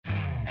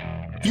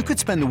You could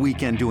spend the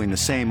weekend doing the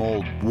same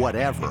old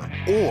whatever,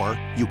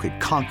 or you could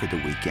conquer the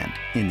weekend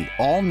in the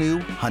all-new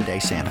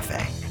Hyundai Santa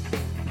Fe.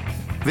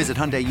 Visit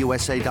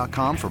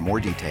HyundaiUSA.com for more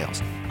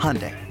details.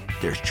 Hyundai,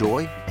 there's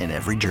joy in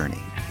every journey.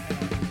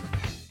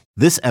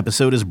 This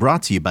episode is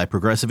brought to you by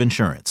Progressive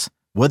Insurance.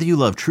 Whether you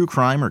love true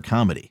crime or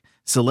comedy,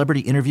 celebrity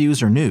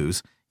interviews or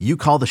news, you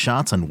call the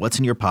shots on what's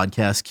in your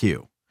podcast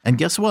queue. And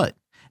guess what?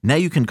 Now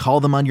you can call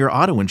them on your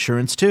auto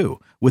insurance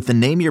too with the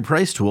Name Your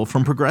Price tool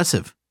from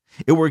Progressive.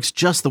 It works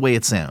just the way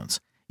it sounds.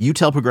 You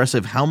tell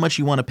Progressive how much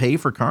you want to pay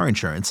for car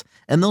insurance,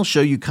 and they'll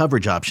show you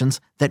coverage options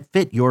that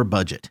fit your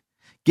budget.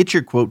 Get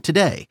your quote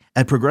today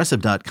at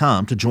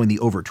Progressive.com to join the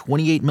over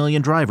 28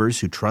 million drivers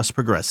who trust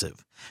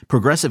Progressive.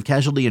 Progressive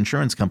Casualty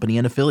Insurance Company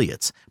and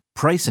Affiliates.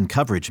 Price and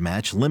coverage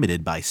match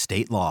limited by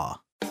state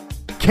law.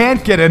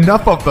 Can't get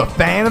enough of the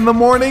Fan in the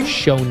morning?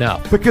 Shown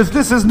up. Because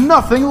this is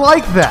nothing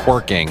like that.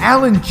 Working.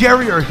 Al and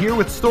Jerry are here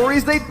with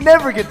stories they'd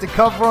never get to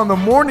cover on the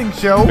morning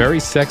show. Very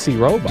sexy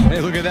robot.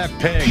 Hey, look at that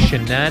pig.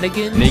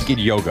 Shenanigans. Naked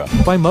yoga.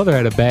 My mother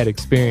had a bad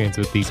experience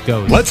with these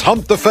ghosts. Let's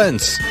hump the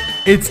fence.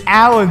 It's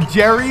Al and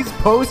Jerry's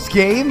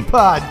post-game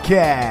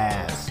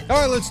podcast.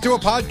 All right, let's do a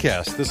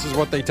podcast. This is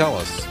what they tell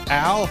us.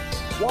 Al?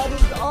 What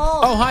is up?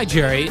 Oh, hi,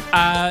 Jerry.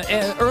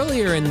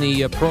 Earlier in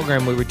the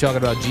program, we were talking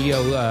about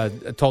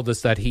Gio told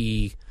us that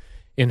he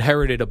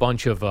inherited a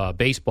bunch of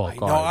baseball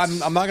cards.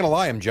 No, I'm not going to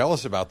lie. I'm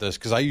jealous about this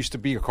because I used to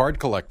be a card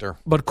collector.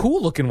 But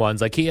cool-looking ones.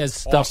 Like, he has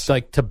stuff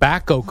like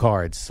tobacco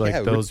cards,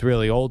 like those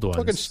really old ones.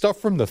 Looking stuff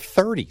from the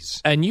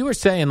 30s. And you were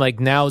saying, like,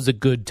 now's a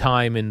good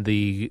time in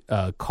the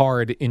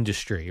card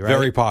industry, right?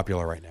 Very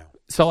popular right now.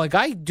 So, like,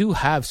 I do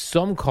have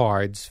some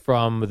cards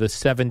from the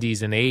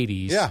 70s and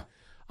 80s. Yeah.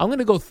 I'm going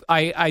to go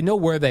I know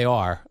where they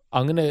are.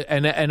 I'm going to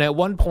and at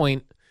one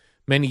point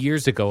many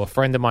years ago, a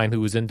friend of mine who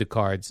was into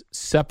cards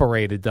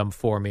separated them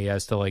for me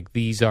as to, like,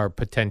 these are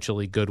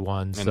potentially good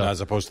ones. And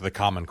as opposed to the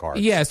common cards.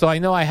 Yeah, so I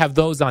know I have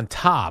those on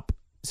top.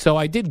 So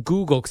I did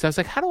Google because I was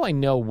like, how do I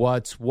know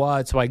what's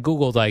what? So I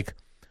Googled, like,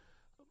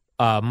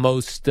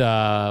 most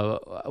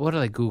what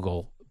did I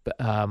Google?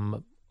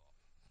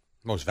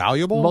 Most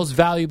valuable? Most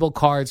valuable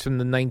cards from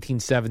the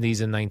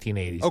 1970s and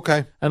 1980s.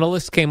 Okay. And a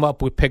list came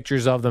up with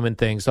pictures of them and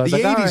things. So I was The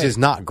like, 80s all right. is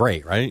not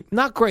great, right?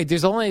 Not great.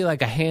 There's only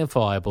like a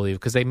handful, I believe,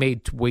 because they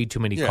made way too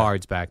many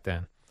cards back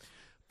then.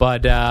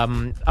 But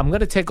I'm going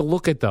to take a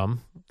look at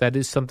them. That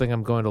is something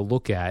I'm going to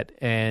look at.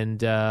 And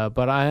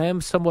but I am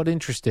somewhat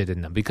interested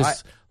in them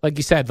because, like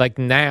you said, like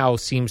now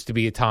seems to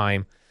be a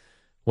time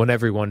when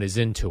everyone is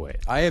into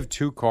it. I have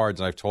two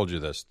cards, and I've told you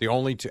this. The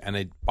only two, and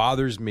it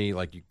bothers me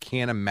like you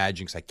can't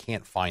imagine because I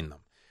can't find them.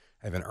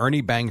 I have an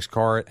Ernie Banks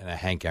card and a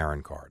Hank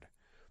Aaron card,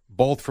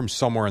 both from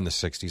somewhere in the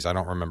 60s. I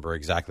don't remember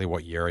exactly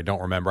what year. I don't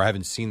remember. I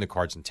haven't seen the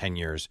cards in 10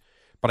 years.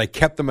 But I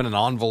kept them in an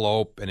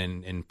envelope and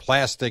in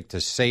plastic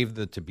to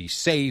to be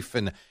safe,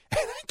 and I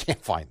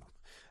can't find them.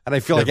 And I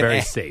feel They're like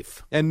very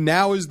safe. And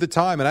now is the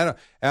time. And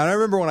I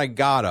remember when I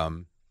got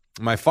them,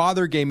 my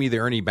father gave me the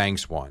Ernie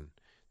Banks one.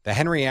 The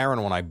Henry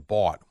Aaron one I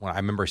bought when I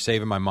remember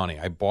saving my money.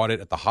 I bought it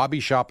at the hobby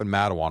shop in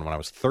Matawan when I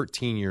was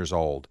 13 years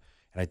old.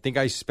 And I think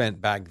I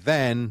spent back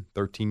then,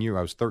 13 years,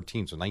 I was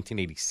 13, so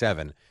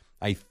 1987,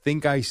 I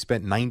think I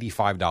spent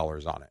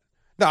 $95 on it.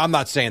 Now, I'm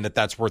not saying that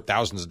that's worth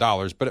thousands of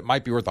dollars, but it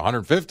might be worth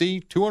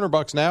 $150,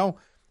 $200 now.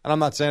 And I'm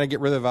not saying I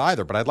get rid of it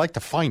either, but I'd like to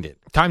find it.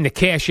 Time to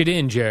cash it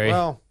in, Jerry.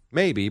 Well,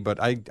 maybe,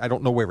 but I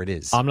don't know where it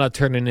is. I'm not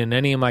turning in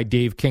any of my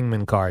Dave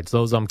Kingman cards.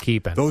 Those I'm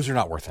keeping. Those are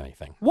not worth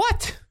anything.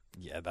 What?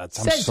 Yeah, I'm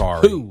Says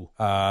sorry. who?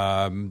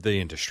 The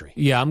industry.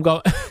 Yeah, I'm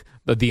going.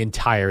 But the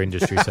entire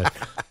industry said.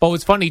 But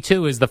what's funny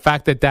too is the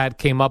fact that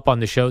came up on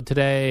the show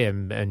today,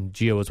 and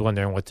Gio was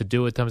wondering what to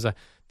do with them. Is like,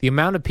 the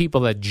amount of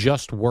people that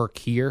just work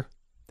here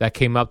that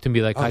came up to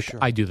me like, Sure.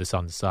 I do this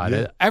on the side.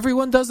 Yeah.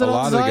 Everyone does it. A on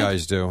lot the of side?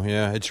 guys do.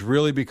 Yeah, it's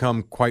really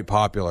become quite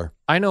popular.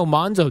 I know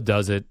Monzo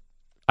does it.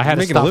 I had to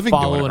making a stop living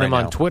doing it following him right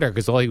on now. Twitter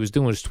because all he was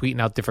doing was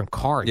tweeting out different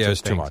cards. Yeah, and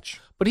it's too things.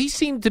 much. But he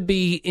seemed to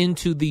be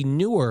into the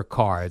newer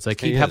cards.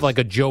 Like he'd He have is. like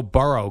a Joe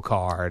Burrow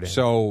card.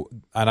 So,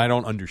 and I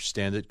don't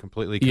understand it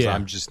completely because Yeah.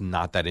 I'm just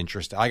not that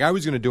interested. Like I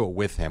was going to do it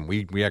with him.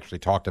 We actually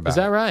talked about Is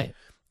that it. right?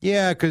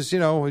 Yeah, because,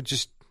 it's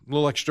just a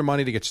little extra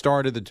money to get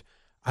started.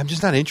 I'm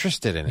just not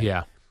interested in it.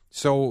 Yeah.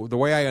 So the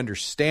way I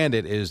understand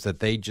it is that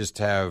they just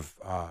have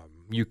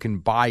you can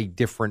buy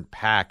different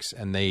packs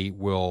and they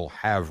will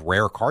have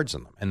rare cards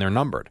in them and they're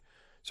numbered.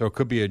 So it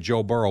could be a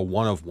Joe Burrow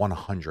 1 of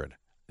 100.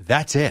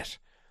 That's it.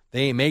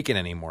 They ain't making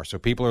anymore, so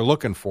people are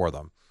looking for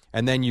them.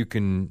 And then you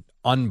can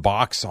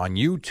unbox on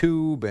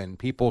YouTube and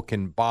people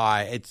can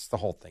buy. It's the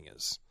whole thing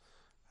is,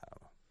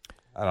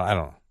 I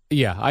don't know.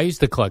 Yeah, I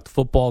used to collect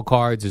football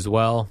cards as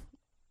well,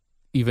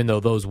 even though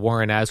those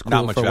weren't as Not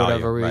cool much for value,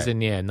 whatever reason.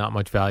 right. Yeah, not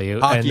much value.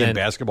 Hockey and then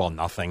basketball,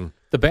 nothing.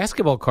 the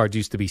basketball cards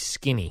used to be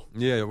skinny,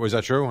 Yeah, was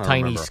that true? I don't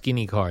tiny, remember.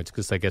 skinny cards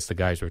because I guess the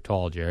guys were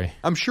tall, Jerry.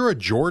 I'm sure a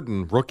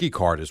Jordan rookie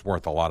card is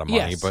worth a lot of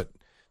money, Yes. but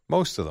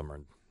most of them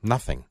are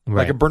nothing.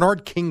 Right. Like a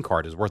Bernard King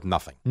card is worth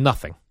nothing.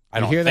 Nothing. I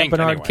You don't hear that, think,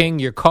 Bernard anyway. King?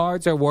 Your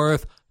cards are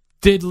worth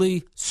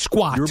diddly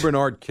squat. You're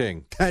Bernard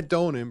King. That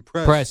don't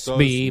impress Press us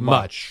me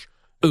much.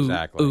 Ooh,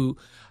 Exactly. ooh.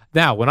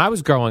 Now, when I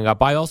was growing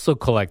up, I also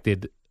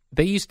collected.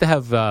 They used to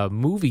have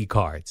movie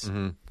cards.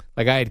 Mm-hmm.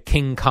 Like I had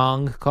King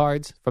Kong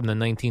cards from the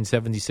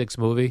 1976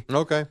 movie.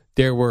 Okay.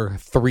 There were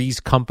Three's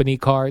Company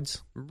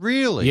cards.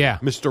 Really? Yeah.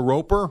 Mr.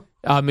 Roper?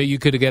 You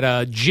could get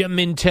a Jim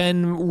and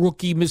 10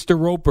 rookie Mr.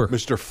 Roper.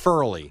 Mr.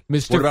 Furley.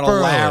 Mr. What about Furley.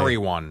 a Larry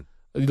one?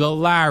 The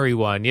Larry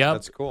one, yep.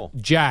 That's cool.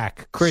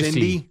 Jack, Chrissy,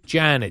 Cindy?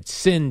 Janet,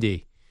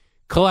 Cindy.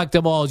 Collect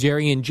them all,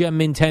 Jerry, in Gem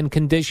Mint 10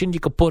 condition. You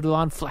could put it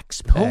on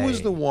FlexPay. Who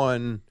was the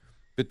one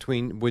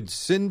with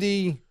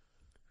Cindy,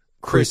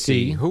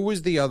 Chrissy. Who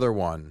was the other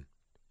one?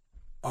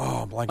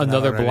 Oh, I'm blanking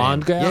Another out on her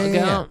blonde name. gal?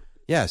 Yeah.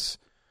 Yes.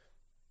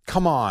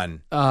 Come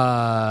on.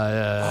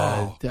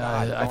 I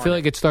feel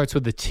like it starts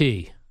with a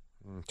T.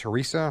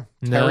 Teresa?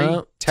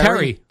 No.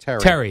 Terry?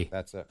 Terry.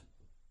 That's it.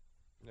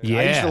 Yeah.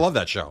 I used to love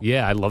that show.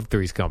 Yeah, I loved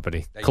Three's Company.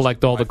 That used to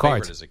Collect be all my the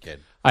cards. favorite as a kid.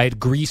 I had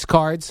Grease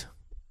cards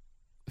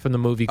from the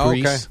movie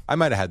Grease. Okay. I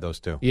might have had those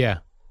too. Yeah.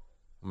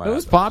 Might It have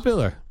was those.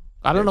 popular.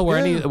 I don't know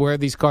Yeah. where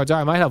these cards are.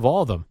 I might have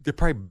all of them. They're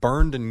probably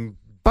burned and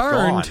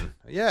Burned? gone.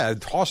 Yeah,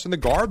 tossed in the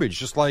garbage.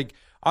 Just like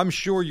I'm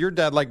sure your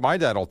dad, like my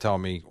dad, will tell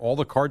me all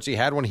the cards he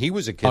had when he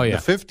was a kid Oh, in yeah.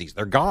 the 50s.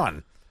 They're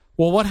gone.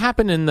 Well, what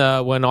happened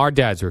when our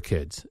dads were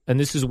kids, and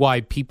this is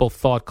why people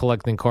thought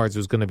collecting cards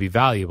was going to be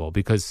valuable,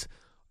 because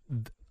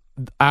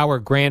our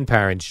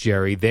grandparents,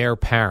 Jerry, their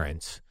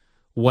parents,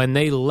 when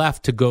they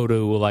left to go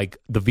to like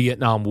the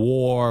Vietnam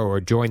War or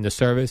join the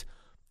service,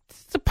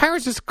 the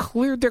parents just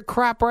cleared their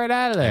crap right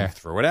out of there, And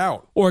threw it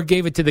out. or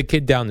gave it to the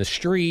kid down the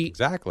street.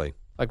 Exactly.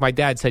 Like my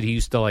dad said, he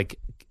used to like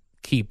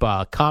keep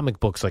comic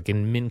books like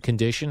in mint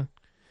condition,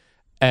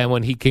 and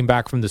when he came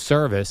back from the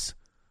service,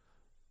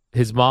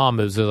 his mom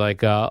was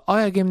like, "Oh,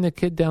 I gave him the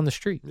kid down the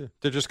street." Yeah,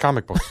 they're just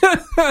comic books.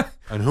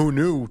 And who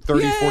knew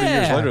 30, 40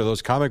 years Yeah. later,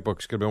 those comic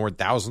books could have been worth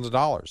thousands of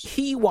dollars.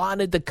 He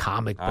wanted the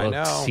comic books. I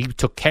know. He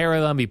took care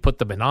of them. He put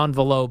them in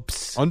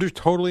envelopes.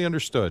 Totally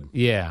understood.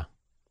 Yeah,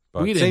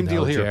 But we same didn't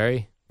deal know, here.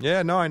 Jerry.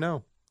 Yeah, no, I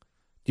know.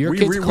 Your we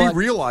kids collect-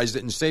 realized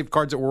it and saved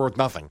cards that were worth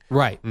nothing.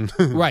 right,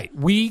 right.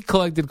 We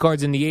collected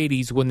cards in the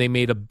 '80s when they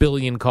made 1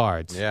 billion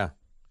cards. Yeah,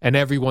 and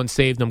everyone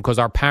saved them because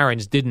our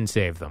parents didn't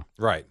save them,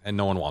 right. And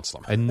no one wants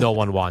them. and no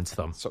one wants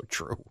them. So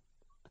true.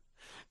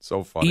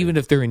 So funny. Even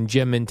if they're in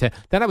Gem and 10.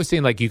 Then I was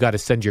saying, like, you got to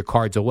send your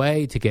cards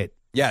away to get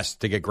yes,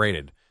 to get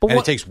graded. But And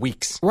what- it takes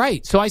weeks.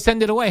 right. So I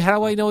send it away. How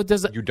do I know it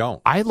doesn't? You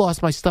don't. I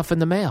lost my stuff in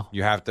the mail.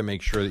 You have to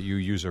make sure that you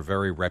use a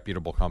very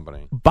reputable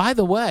company. By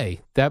the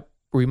way, that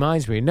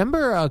reminds me.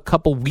 Remember a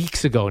couple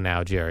weeks ago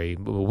now, Jerry?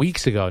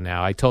 Weeks ago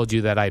now, I told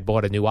you that I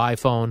bought a new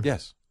iPhone.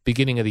 Yes.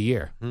 Beginning of the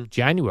year,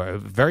 January,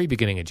 very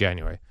beginning of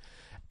January,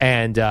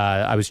 and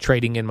I was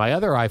trading in my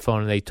other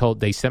iPhone, and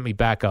they sent me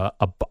back a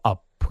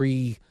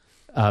pre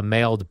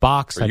mailed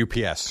box. Or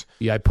UPS.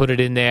 I put it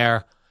in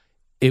there.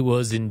 It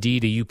was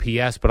indeed a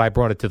UPS, but I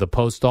brought it to the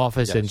post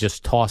office and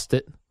just tossed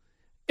it.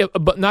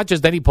 But not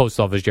just any post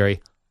office,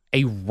 Jerry,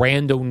 a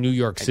random New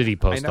York City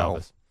post know.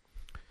 office.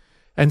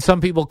 And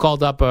some people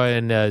called up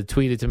and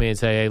tweeted to me and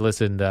say, "Hey,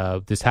 listen,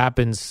 this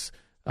happens.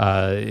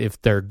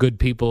 If they're good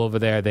people over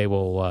there, they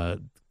will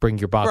bring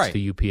your box Right. to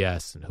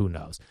UPS, and who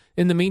knows."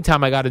 In the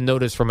meantime, I got a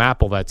notice from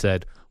Apple that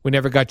said, "We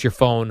never got your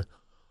phone.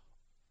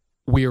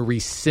 We are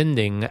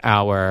rescinding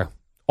our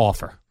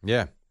offer.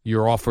 Yeah.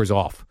 Your offer's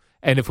off.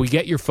 And if we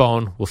get your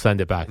phone, we'll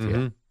send it back to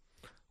you."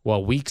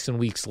 Well, weeks and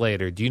weeks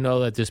later, do you know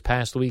that this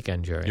past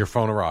weekend, Jerry, Your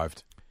phone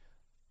arrived.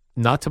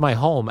 not to my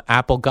home,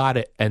 Apple got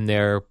it, and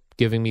they're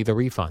giving me the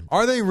refund.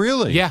 Are they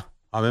really? Yeah.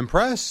 I'm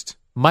impressed.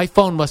 My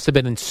phone must have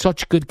been in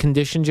such good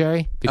condition,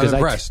 Jerry, because I'm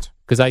impressed.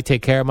 because I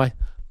take care of my.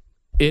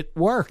 It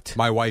worked.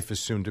 My wife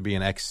is soon to be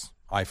an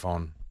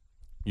ex-iPhone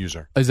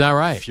user. Is that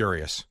right?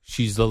 Furious.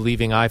 She's the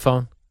leaving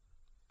iPhone.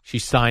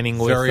 She's signing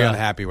with. Very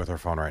unhappy with her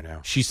phone right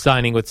now. She's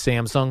signing with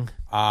Samsung.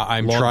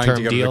 I'm Long-term trying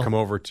to get her deal? to come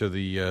over to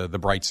the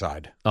bright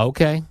side.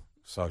 Okay.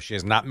 So she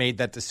has not made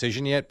that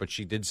decision yet, but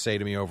she did say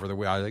to me over the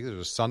week, I think it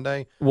was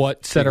Sunday.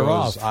 What set she her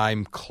goes, off?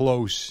 I'm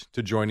close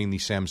to joining the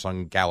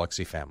Samsung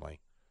Galaxy family.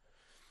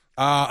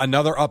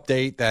 Another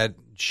update that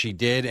she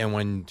did, and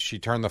when she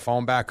turned the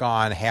phone back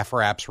on, half her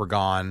apps were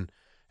gone.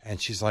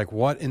 And she's like,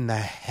 what in the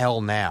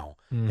hell now?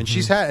 And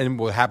she's had, and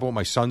what happened with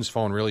my son's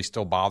phone really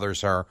still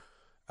bothers her.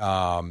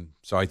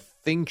 So I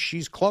think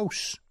she's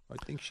close.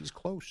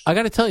 I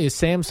got to tell you,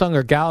 Samsung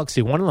or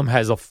Galaxy, one of them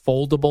has a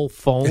foldable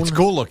phone. It's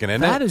cool looking,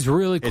 isn't it? That is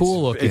really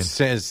cool looking. It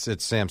says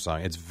it's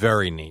Samsung. It's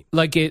very neat.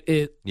 Like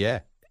it. Yeah.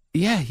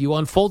 Yeah, you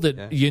unfold it,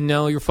 Yeah. you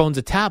know your phone's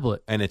a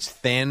tablet. And it's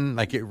thin.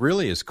 Like, it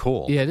really is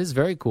cool. Yeah, it is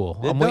very cool.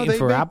 Yeah, I'm no, waiting they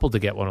for make- Apple to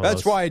get one of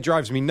That's those. why it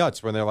drives me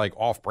nuts when they're like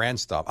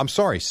off-brand stuff. I'm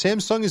sorry,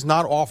 Samsung is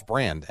not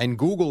off-brand, and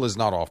Google is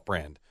not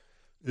off-brand.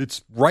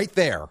 It's right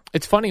there.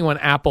 It's funny when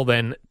Apple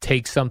then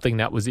takes something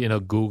that was in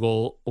a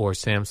Google or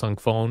Samsung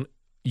phone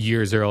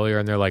years earlier,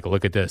 and they're like,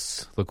 "Look at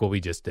this! Look what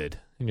we just did."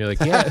 And you're like,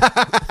 "Yeah,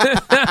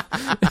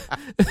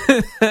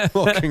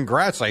 Well,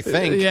 congrats, I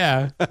think.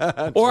 yeah."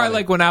 Or I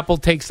like when Apple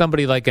takes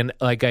somebody like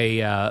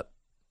a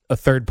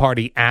third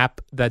party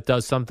app that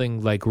does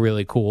something like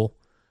really cool,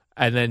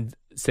 and then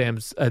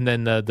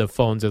the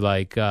phones are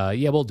like,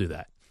 "Yeah, we'll do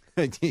that."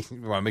 You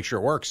want to make sure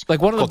it works.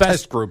 Like one of the Called best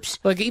test groups.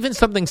 Like even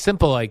something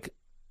simple like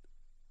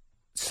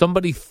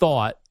somebody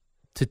thought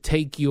to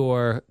take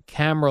your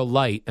camera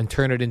light and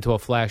turn it into a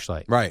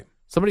flashlight. Right.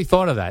 Somebody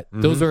thought of that.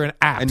 Those are an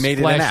app. And made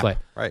it an flashlight.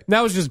 app. Right.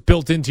 Now it's just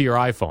built into your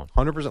iPhone.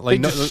 100%. They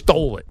just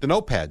stole it. The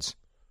notepads.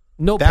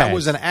 Notepads. That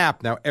was an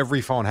app. Now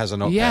every phone has a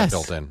notepad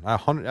built in.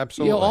 100,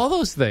 absolutely. All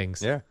those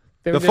things. Yeah.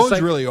 They The were just phones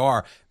like- really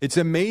are. It's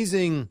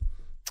amazing.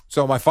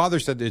 So my father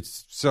said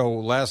so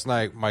last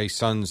night my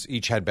sons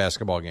each had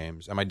basketball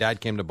games and my dad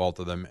came to both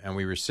of them and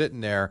we were sitting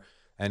there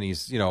and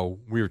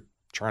we were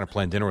trying to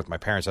plan dinner with my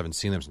parents. I haven't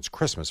seen them since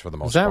Christmas for the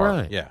most part. Is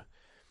that right? Yeah.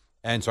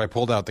 And so I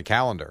pulled out the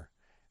calendar.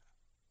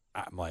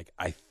 I'm like,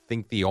 I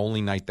think the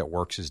only night that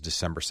works is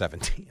December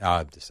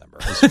 17th.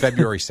 It's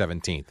February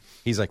 17th.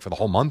 He's like, for the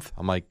whole month?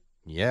 I'm like,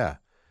 yeah.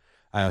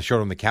 I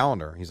showed him the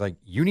calendar. He's like,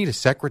 you need a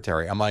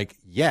secretary. I'm like,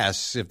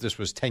 yes, if this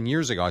was 10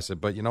 years ago. I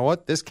said, but you know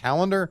what? This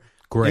calendar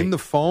Great. in the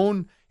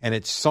phone, and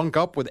it's sunk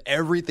up with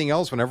everything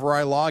else whenever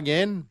I log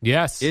in.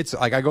 Yes. It's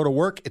like I go to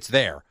work, it's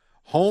there.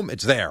 Home,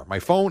 it's there. My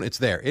phone, it's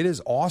there. It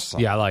is awesome.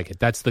 Yeah, I like it.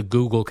 That's the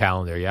Google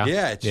Calendar, yeah?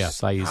 Yeah.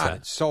 Yes, I use God, that.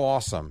 It's so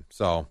awesome.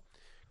 So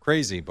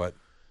crazy, but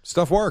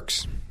stuff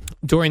works.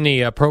 During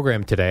the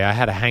program today, I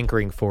had a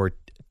hankering for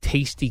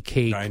tasty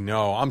cake. I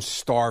know. I'm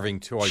starving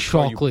too. I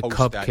saw you Chocolate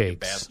post that, you cupcakes.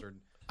 bastard.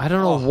 I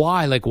don't know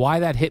why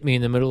that hit me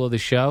in the middle of the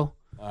show.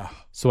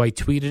 So I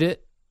tweeted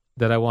it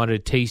that I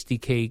wanted tasty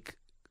cake,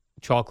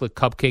 chocolate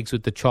cupcakes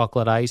with the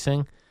chocolate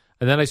icing.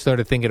 And then I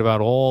started thinking about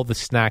all the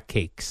snack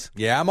cakes.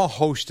 Yeah, I'm a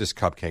Hostess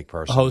cupcake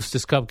person.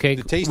 Hostess cupcake.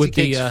 The tasty with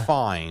cake's the,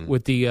 fine.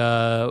 With the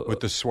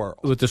swirl.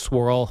 With the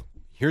swirl.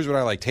 Here's what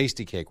I like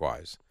tasty cake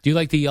wise. Do you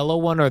like the yellow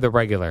one or the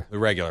regular? The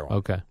regular one.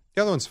 Okay.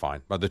 The other one's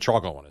fine, but the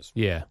chocolate one is.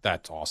 Yeah.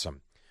 That's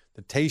awesome.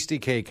 The tasty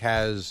cake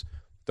has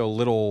the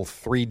little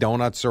 3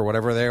 donuts or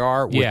whatever they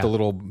are with the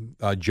little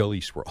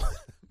jelly swirl.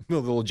 The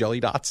little jelly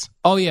dots.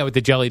 Oh, yeah, with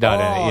the jelly dot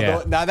in it,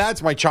 yeah. Now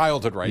that's my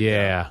childhood right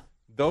there. Yeah.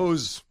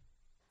 Those,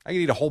 I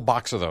could eat a whole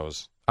box of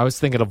those. I was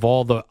thinking of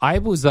I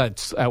was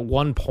at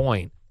one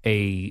point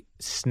a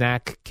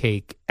snack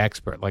cake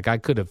expert. Like I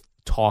could have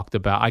talked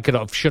about,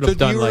 should have So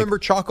done do you remember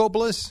Choco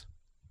Bliss?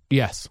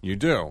 Yes. You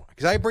do.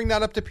 Because I bring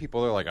that up to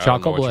people. They're like, I Choco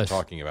don't know what Bliss. you're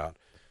talking about.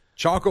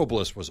 Choco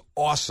Bliss was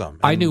awesome.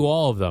 I knew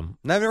all of them.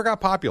 Never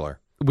got popular.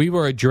 We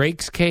were a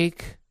Drake's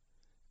Cake,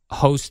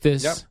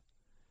 Hostess. Yep.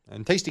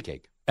 And Tasty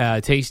Cake.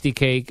 Tasty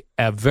Cake,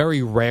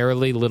 very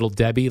rarely Little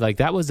Debbie. Like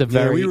that was a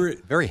very... we were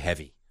very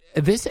heavy.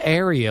 This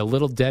area,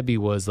 Little Debbie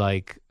was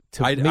like...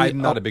 I'm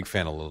not a big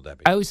fan of Little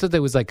Debbie. I always thought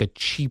there was like a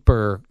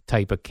cheaper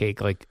type of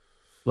cake. Like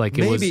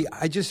it was... Maybe.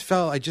 I just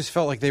felt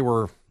like they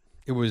were...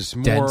 It was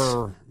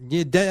more... Dense.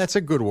 Yeah, that's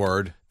a good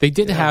word. They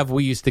did have...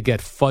 We used to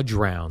get fudge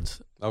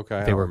rounds. Okay. I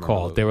They don't were remember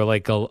called. those. They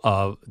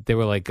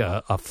were like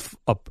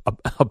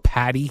a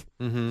patty.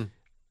 Mm-hmm.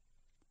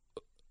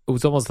 It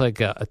was almost like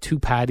a 2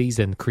 patties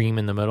and cream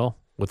in the middle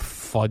with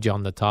fudge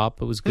on the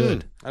top. It was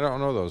good. I don't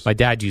know those. My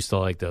dad used to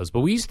like those, but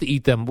we used to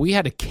eat them. We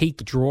had a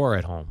cake drawer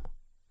at home.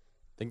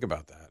 Think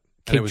about that.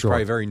 Cake And it was drawer.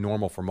 probably very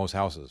normal for most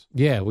houses.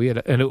 Yeah, we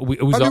had, it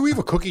was we have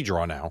a cookie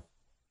drawer now.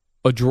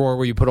 a drawer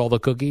where you put all the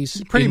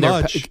cookies. Pretty in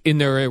much. in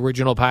their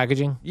original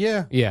packaging.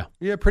 Yeah. Yeah,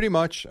 Yeah, pretty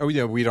much. Oh,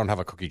 yeah, we don't have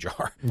a cookie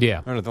jar.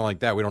 yeah. Or anything like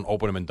that. We don't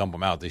open them and dump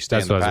them out. They stay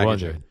That's in the what I was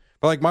packaging. wondering.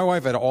 But like my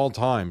wife at all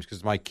times,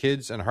 because my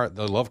kids and her,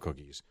 they love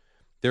cookies.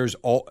 There's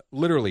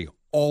literally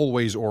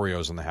always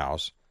Oreos in the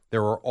house.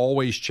 There are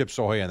always Chips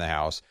Ahoy in the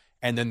house.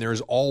 And then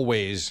there's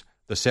always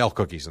the sale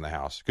cookies in the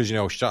house.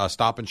 Because,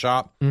 Stop and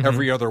Shop,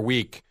 every other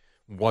week,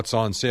 what's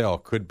on sale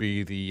could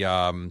be the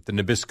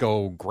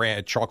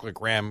Nabisco chocolate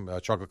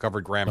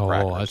covered graham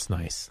crackers. Oh, that's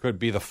nice. Could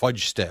be the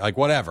fudge stick, like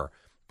whatever.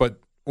 But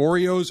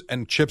Oreos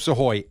and Chips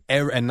Ahoy,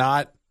 and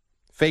not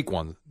fake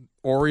ones.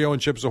 Oreo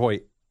and Chips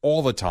Ahoy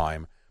all the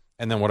time,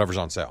 and then whatever's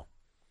on sale.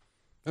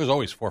 There's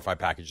always 4 or 5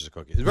 packages of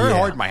cookies. It's very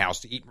hard in my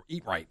house to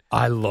eat right.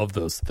 I love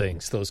those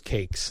things, those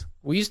cakes.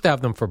 We used to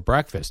have them for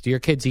breakfast. Do your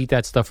kids eat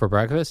that stuff for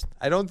breakfast?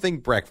 I don't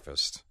think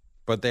breakfast,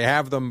 but they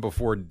have them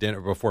before dinner,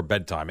 before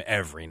bedtime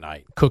every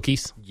night.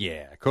 Cookies?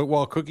 Yeah,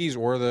 cookies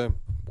or the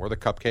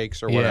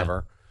cupcakes or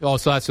whatever. Oh,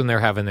 so that's when they're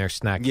having their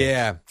snack.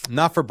 Yeah,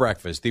 not for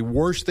breakfast. The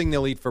worst thing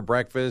they'll eat for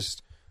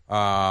breakfast,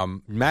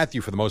 Matthew,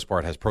 for the most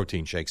part, has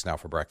protein shakes now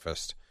for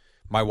breakfast.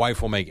 My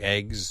wife will make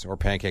eggs or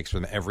pancakes for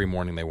them every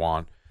morning they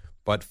want.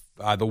 But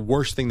the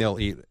worst thing they'll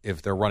eat,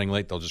 if they're running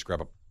late, they'll just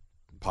grab a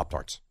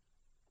Pop-Tarts.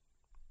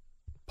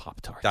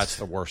 Pop-Tarts. That's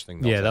the worst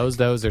thing they'll Yeah, take.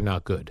 those are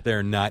not good.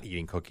 They're not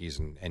eating cookies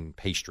and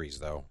pastries,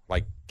 though,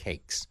 like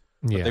cakes.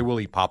 But Yeah. they will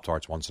eat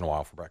Pop-Tarts once in a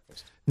while for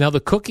breakfast. Now, the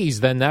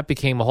cookies, then, that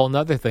became a whole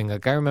nother thing.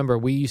 Like, I remember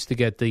we used to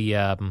get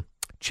the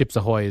Chips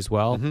Ahoy as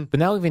well. But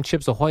now even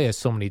Chips Ahoy has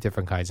so many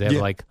different kinds. They have,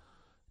 like,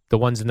 the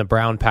ones in the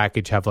brown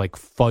package have, like,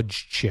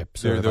 fudge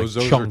chips. Or Those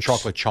like are chunks.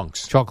 chocolate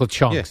chunks. Chocolate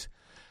chunks. Yeah.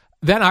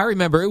 Then I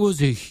remember it was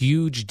a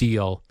huge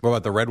deal. What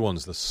about the red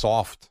ones, the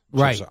soft?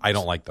 Right. Chips? I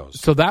don't like those.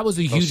 So that was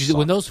a huge suck.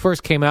 when those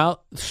first came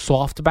out.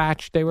 Soft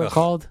batch they were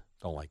called.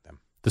 Don't like them.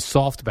 The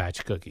soft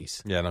batch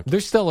cookies. Yeah, no.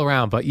 They're still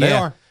around, but They yeah,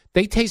 are.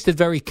 They tasted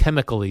very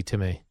chemically to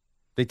me.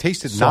 They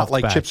tasted Soft not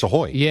like batch. Chips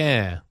Ahoy.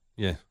 Yeah.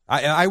 Yeah.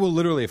 I will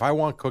literally, if I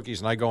want cookies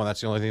and I go and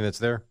that's the only thing that's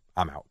there,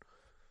 I'm out.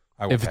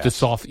 I will If pass. it's a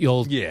soft,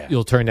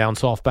 you'll turn down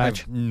soft I batch.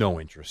 have no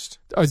interest.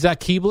 Or is that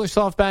Keebler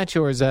soft batch,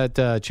 or is that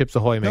Chips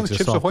Ahoy makes No, a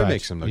Chips soft Ahoy batch?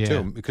 makes them though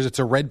too because it's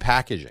a red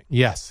packaging.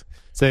 Yes.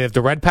 So if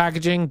the red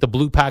packaging, the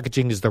blue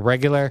packaging is the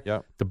regular.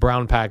 Yep. The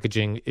brown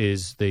packaging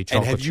is the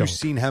chocolate And have you chunk.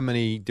 seen how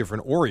many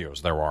different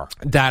Oreos there are?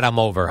 That I'm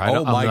over.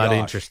 I'm my not gosh.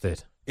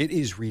 interested. It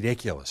is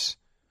ridiculous.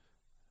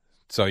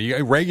 So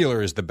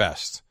regular is the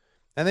best,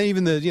 and then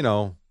even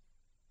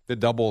the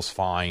double's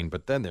fine.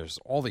 But then there's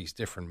all these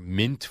different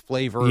mint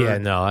flavor. Yeah,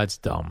 no, that's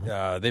dumb.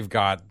 They've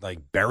got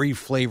like berry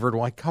flavored.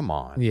 Like, come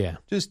on. Yeah.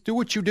 Just do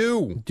what you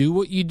do Do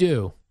what you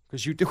do.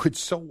 because you do it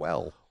so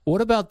well. What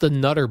about the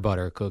Nutter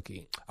Butter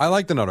cookie? I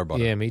like the Nutter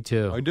Butter. Yeah, me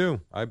too. I do.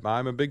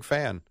 I'm a big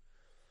fan.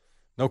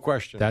 No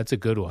question. That's a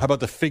good one. How about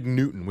the Fig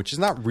Newton, which is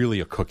not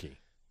really a cookie?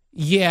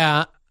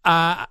 Yeah,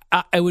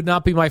 it would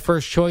not be my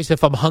first choice.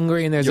 If I'm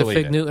hungry and there's You'll a eat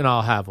Fig it. Newton,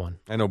 I'll have one.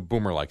 I know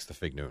Boomer likes the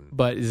Fig Newton.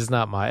 But it's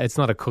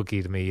not a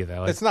cookie to me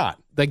either. Like, It's not.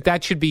 Like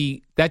that should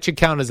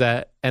count as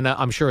and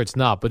I'm sure it's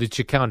not, but it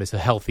should count as a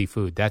healthy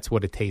food. That's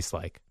what it tastes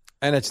like.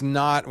 And it's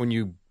not when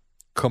you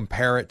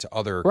compare it to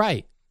other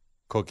Right.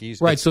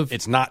 cookies. Right, It's, so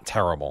it's not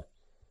terrible.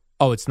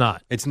 Oh, it's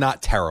not. It's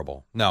not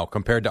terrible. No,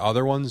 compared to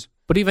other ones.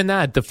 But even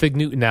that, the Fig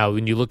Newton now,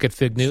 when you look at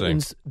Fig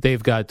Newtons,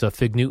 they've got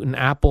Fig Newton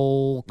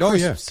apple. Oh,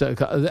 yeah. crisps.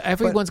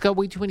 Everyone's got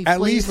way too many At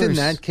flavors. least in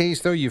that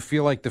case, though, you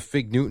feel like the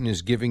Fig Newton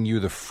is giving you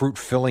the fruit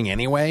filling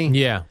anyway.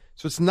 Yeah.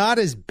 So it's not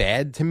as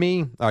bad to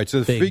me. All right, so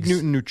the Fig Figs.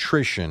 Newton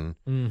Nutrition,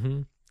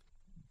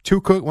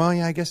 Mm-hmm. well,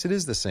 yeah, I guess it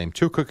is the same.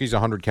 2 cookies,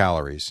 100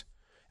 calories.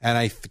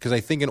 And because I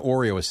think an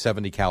Oreo is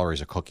 70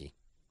 calories a cookie.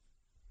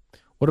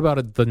 What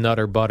about the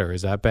Nutter Butter?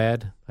 Is that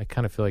bad? I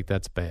kind of feel like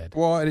that's bad.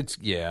 Well,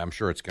 I'm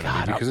sure it's going to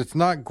God, be because it's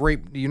not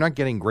great. You're not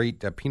getting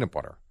great peanut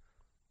butter.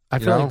 I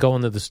You feel know? like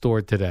going to the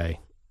store today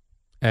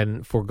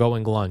and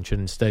foregoing lunch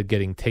and instead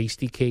getting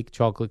Tasty Cake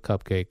chocolate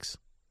cupcakes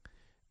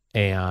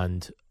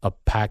and a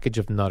package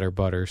of Nutter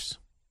Butters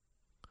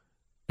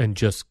and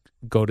just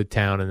go to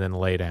town and then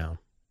lay down.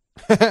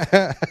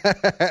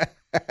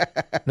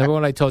 Remember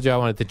when I told you I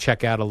wanted to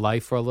check out of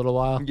life for a little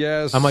while?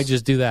 Yes. I might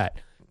just do that.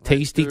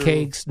 Tasty too.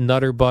 Cakes,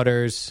 Nutter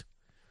Butters,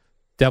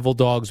 Devil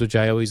Dogs, which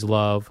I always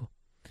love,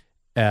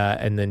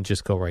 and then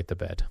just go right to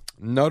bed.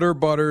 Nutter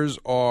Butters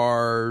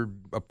are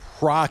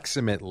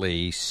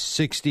approximately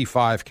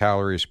 65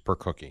 calories per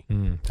cookie.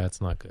 That's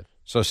not good.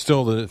 So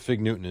still the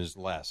Fig Newton is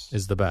less.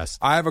 Is the best.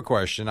 I have a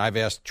question. I've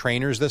asked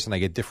trainers this, and I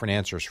get different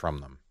answers from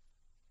them.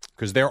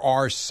 Because there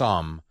are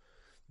some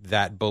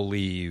that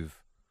believe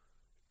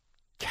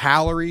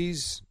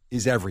calories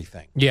is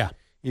everything. Yeah.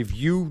 If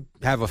you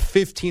have a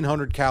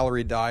 1,500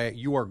 calorie diet,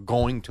 you are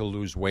going to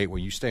lose weight.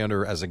 When you stay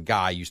under, as a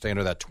guy, you stay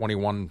under that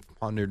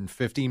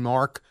 2,150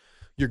 mark,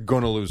 you're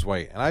going to lose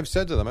weight. And I've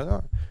said to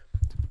them,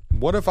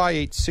 what if I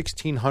ate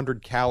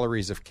 1,600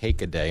 calories of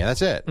cake a day? And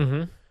that's it.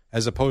 Mm-hmm.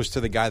 As opposed to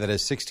the guy that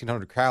has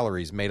 1,600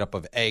 calories made up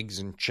of eggs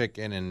and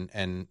chicken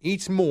and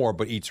eats more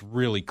but eats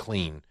really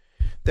clean.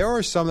 There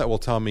are some that will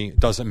tell me it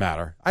doesn't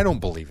matter. I don't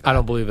believe that. I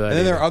don't believe that And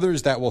then there either. are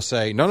others that will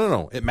say,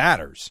 no, it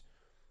matters.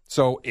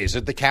 So is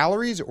it the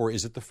calories or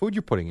is it the food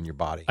you're putting in your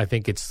body? I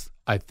think it's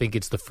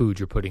the food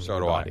you're putting So in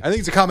do your I. body. I think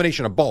it's a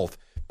combination of both,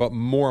 but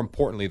more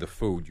importantly, the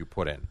food you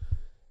put in.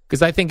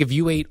 Because I think if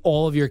you ate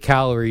all of your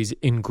calories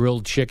in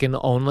grilled chicken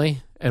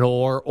only,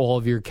 or all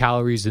of your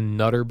calories in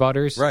Nutter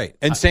Butters, Right.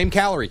 And same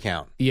calorie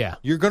count. Yeah,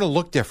 You're going to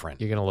look different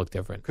you're gonna look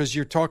different. because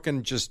you're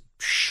talking just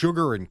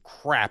sugar and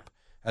crap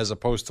as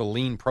opposed to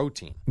lean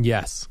protein.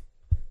 Yes,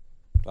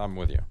 I'm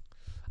with you.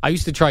 I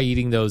used to try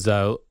eating those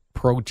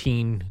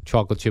protein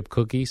chocolate chip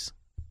cookies.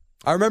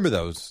 I remember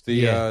those.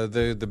 Yeah.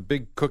 The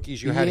big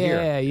cookies you had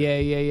here.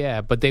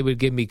 Yeah. But they would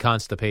give me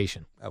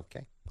constipation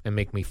Okay. and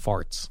make me do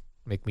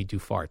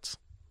farts.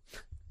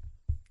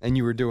 And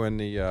you were doing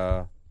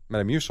the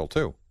Metamucil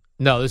too.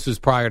 No, this was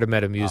prior to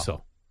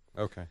Metamucil.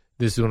 Okay.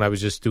 This is when I was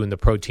just doing the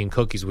protein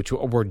cookies, which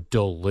were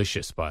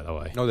delicious, by the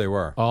way. No, they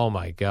were. Oh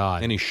my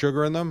God. Any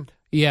sugar in them?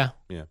 Yeah.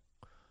 Yeah.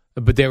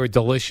 But they were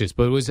delicious.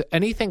 But it was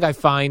anything I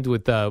find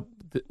with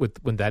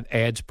when that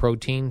adds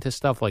protein to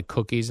stuff like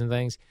cookies and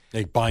things.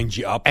 They bind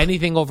you up.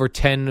 Anything over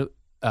 10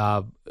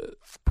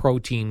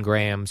 protein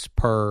grams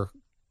per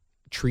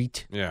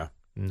treat, Yeah.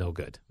 no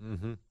good.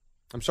 Mm-hmm.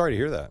 I'm sorry to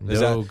hear that.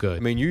 No good. I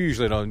mean, you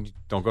usually don't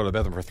go to the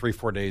bathroom for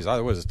 3-4 days.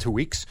 What was it, 2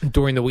 weeks?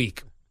 During the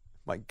week.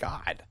 My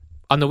God.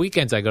 On the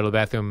weekends, I go to the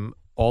bathroom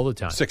all the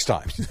time. 6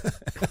 times.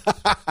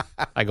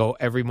 I go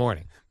every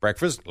morning.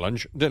 Breakfast,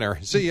 lunch, dinner.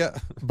 See ya.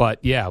 But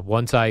yeah,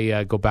 once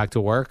I go back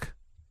to work,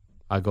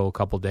 I go a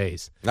couple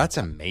days. That's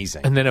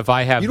amazing. And then if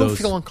I have you don't those,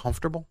 feel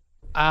uncomfortable?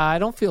 I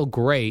don't feel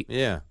great.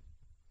 Yeah.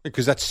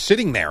 Because that's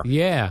sitting there.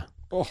 Yeah.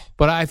 Oh,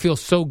 But I feel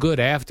so good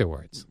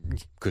afterwards.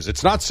 because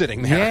it's not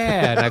sitting there.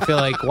 Yeah, and I feel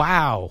like,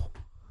 wow,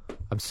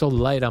 I'm so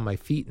light on my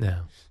feet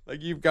now.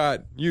 Like you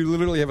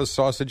literally have a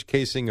sausage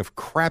casing of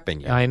crap in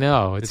you. I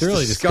know. It's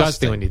really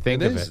disgusting when you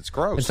think It of is. it. It's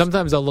gross. And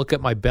sometimes I'll look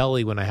at my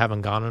belly when I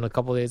haven't gone in a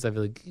couple of days. I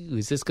feel like,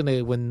 is this going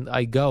to, when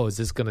I go, is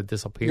this going to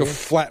disappear? You'll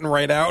flatten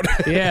right out.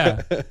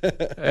 Yeah.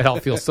 And I'll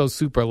feel so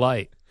super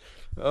light.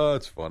 Oh,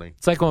 it's funny.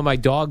 It's like when my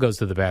dog goes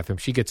to the bathroom.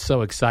 She gets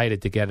so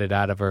excited to get it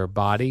out of her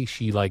body.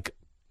 She like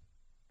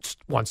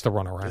wants to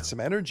run around. Get some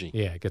energy.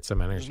 Yeah, get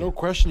some energy. There's no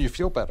question you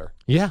feel better.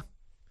 Yeah.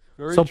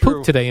 Very So true.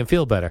 poop today and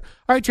feel better.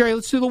 All right, Jerry,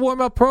 let's do the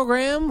warm-up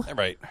program. All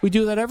right. We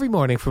do that every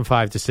morning from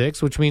 5 to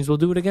 6, which means we'll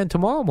do it again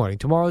tomorrow morning.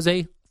 Tomorrow's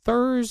a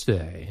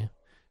Thursday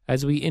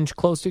as we inch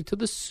closer to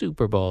the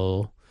Super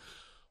Bowl.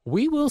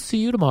 We will see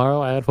you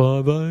tomorrow at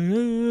 5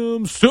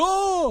 a.m.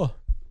 So,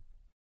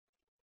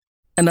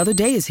 Another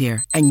day is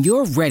here, and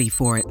you're ready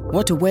for it.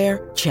 What to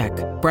wear? Check.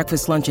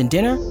 Breakfast, lunch, and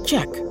dinner?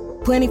 Check.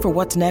 Planning for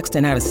what's next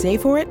and how to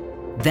save for it?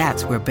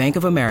 That's where Bank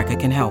of America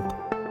can help.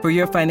 For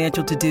your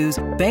financial to-dos,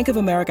 Bank of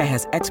America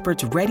has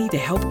experts ready to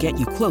help get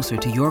you closer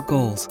to your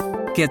goals.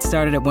 Get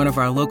started at one of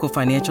our local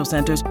financial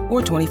centers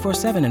or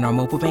 24/7 in our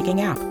mobile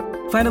banking app.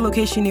 Find a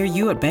location near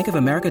you at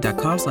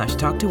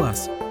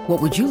bankofamerica.com/talktous.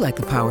 What would you like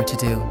the power to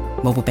do?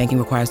 Mobile banking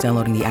requires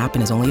downloading the app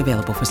and is only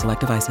available for select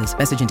devices.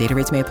 Message and data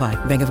rates may apply.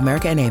 Bank of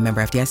America N.A.,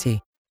 member FDIC.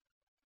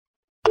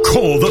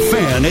 Call the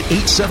Fan at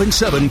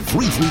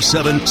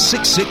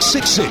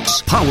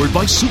 877-337-6666. Powered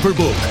by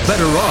Superbook.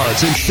 Better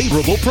odds and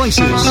favorable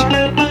prices.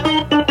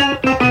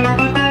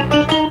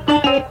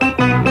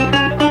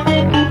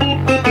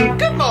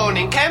 Good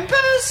morning,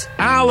 campers.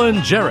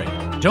 Alan Jerry.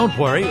 Don't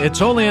worry,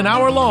 it's only an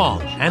hour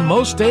long, and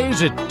most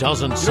days it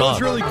doesn't You know suck.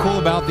 what's really cool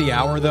about the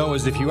hour, though,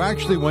 is if you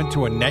actually went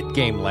to a net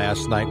game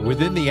last night,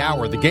 within the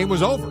hour, the game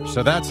was over.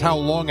 So that's how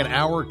long an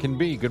hour can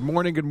be. Good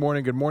morning, good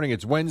morning, good morning.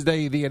 It's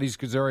Wednesday. The Eddie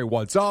Scazzeri,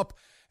 what's up?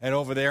 And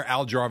over there,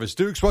 Al Jarvis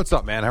Dukes. What's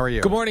up, man? How are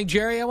you? good morning,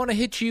 Jerry. I want to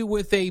hit you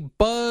with a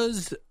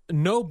buzz,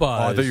 no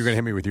buzz. Oh, I thought you were going to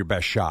hit me with your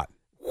best shot.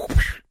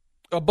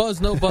 A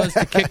buzz, no buzz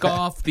to kick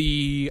off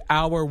the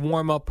hour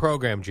warm-up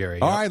program,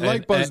 Jerry. All right,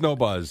 like buzz, no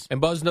buzz. And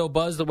buzz, no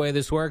buzz, the way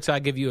this works, I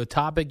give you a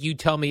topic. You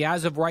tell me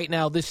as of right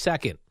now, this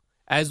second,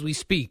 as we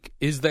speak,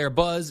 is there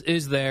buzz,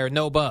 is there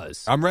no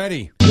buzz? I'm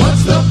ready.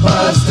 What's the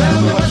buzz?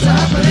 Tell me what's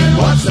happening.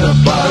 What's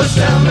the buzz?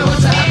 Tell me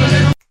what's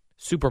happening.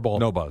 Super Bowl.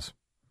 No buzz.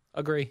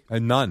 Agree.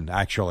 And none,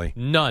 actually.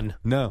 None.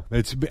 No.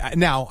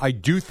 Now, I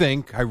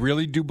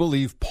really do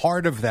believe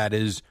part of that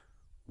is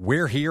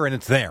we're here and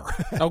it's there.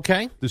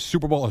 Okay. The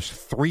Super Bowl is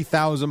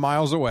 3,000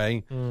 miles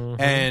away,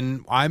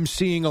 and I'm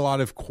seeing a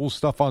lot of cool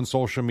stuff on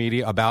social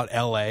media about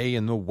L.A.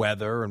 and the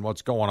weather and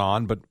what's going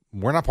on, but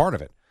we're not part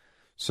of it.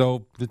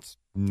 So it's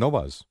no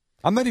buzz.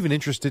 I'm not even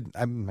interested.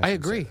 I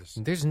agree.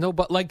 There's no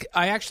buzz. Like,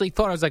 I actually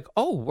thought, I was like,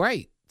 oh,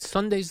 right,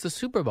 Sunday's the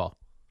Super Bowl.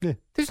 Yeah.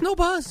 There's no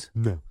buzz.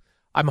 No.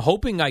 I'm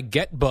hoping I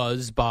get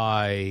buzz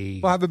by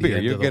Well, have a the beer.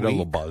 end You'll of the get a week.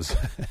 little buzz.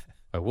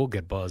 I will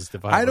get buzzed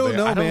if I don't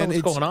know, I don't man. know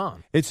what's going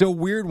on. It's a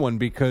weird one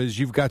because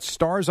you've got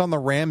stars on the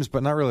Rams,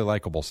 but not really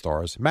likable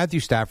stars. Matthew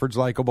Stafford's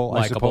likable,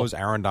 I suppose.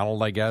 Aaron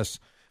Donald, I guess.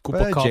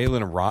 Cooper Kupp.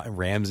 Jalen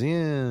Ramsey,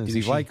 is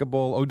he Douchey.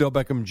 likable? Odell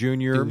Beckham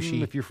Jr.,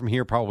 Douchey. if you're from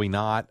here, probably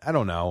not. I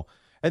don't know.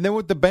 And then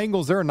with the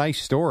Bengals, they're a nice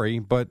story,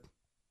 but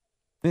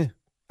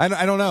I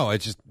don't know.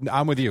 It's just,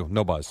 I'm with you.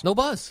 No buzz. No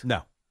buzz.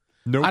 No.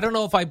 Nope. I don't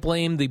know if I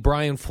blame the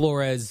Brian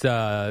Flores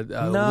No,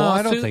 lawsuit.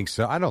 I don't think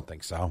so. I don't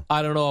think so.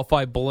 I don't know if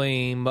I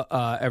blame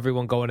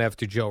everyone going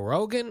after Joe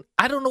Rogan.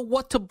 I don't know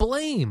what to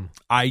blame.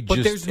 But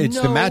there's it's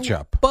no the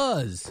matchup.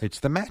 buzz. It's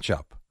the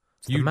matchup.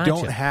 the You matchup.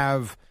 don't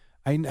have.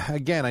 I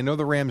know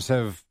the Rams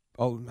have.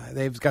 Oh,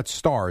 they've got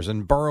stars,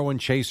 and Burrow and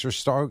Chase are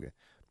star,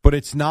 but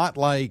it's not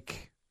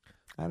like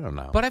I don't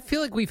know. But I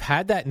feel like we've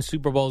had that in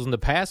Super Bowls in the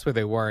past where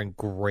they weren't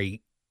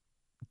great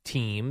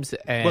teams.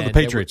 And well, the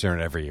Patriots are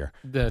in it every year,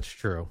 that's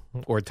true.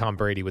 Or Tom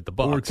Brady with the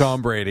Bucs. or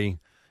Tom Brady,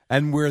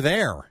 and we're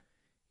there.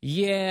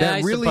 Yeah, That I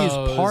really is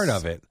suppose. part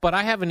of it. But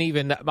I haven't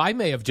even. I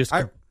may have just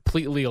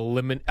completely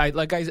eliminated.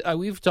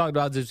 We've talked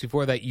about this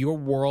before. That your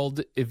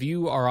world, if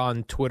you are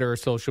on Twitter or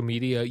social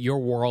media, your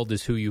world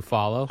is who you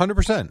follow.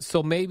 100%.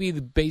 So maybe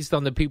based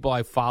on the people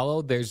I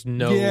follow, there's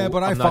no. Yeah,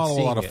 but I I'm not follow a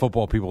seeing lot of it.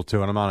 football people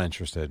too, and I'm not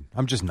interested.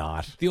 I'm just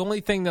not. The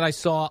only thing that I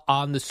saw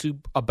on the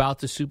about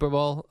the Super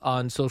Bowl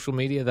on social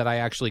media that I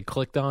actually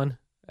clicked on,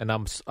 and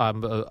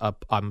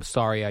I'm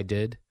sorry I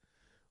did,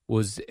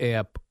 was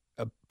a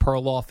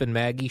Perloff and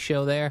Maggie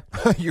show there.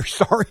 You're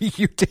sorry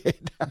you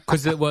did.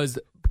 Because it was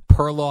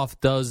Perloff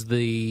does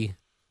the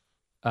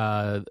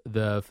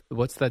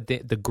what's that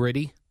the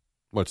gritty?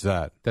 What's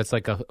that? That's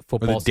like a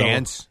football the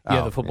dance?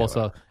 Yeah, Oh, the football yeah,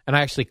 solo. And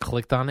I actually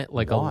clicked on it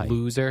like Why? a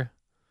loser.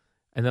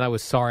 And then I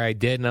was sorry I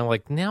did, and I'm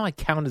like, now I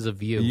count as a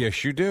view.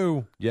 Yes, you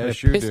do. Yes,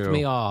 it you pissed do.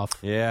 me off.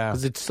 Yeah,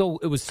 because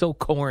it was so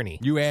corny.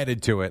 You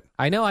added to it.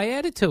 I know I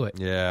added to it.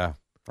 Yeah,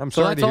 I'm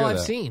So sorry that's to all hear I've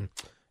that. seen.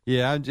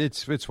 Yeah,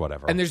 it's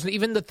whatever. And there's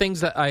even the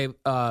things that I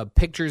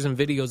pictures and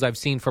videos I've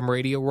seen from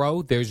Radio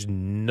Row. There's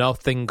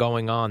nothing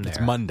going on there.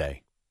 It's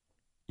Monday.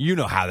 You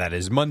know how that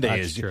is. Monday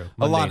That's is true. a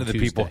Monday lot and of the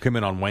Tuesday. people come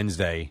in on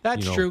Wednesday.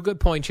 That's true. Good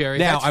point, Jerry.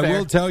 Now, That's I fair.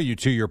 will tell you,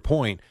 to your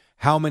point,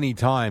 how many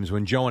times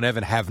when Joe and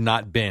Evan have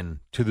not been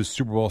to the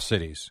Super Bowl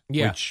cities,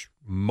 Yeah. which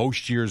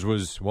most years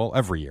was, well,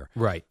 every year,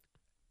 Right.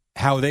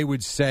 how they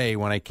would say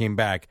when I came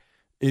back,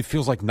 it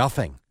feels like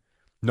nothing.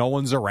 No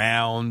one's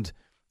around.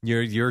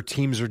 Your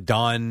teams are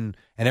done,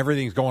 and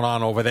everything's going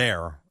on over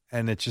there,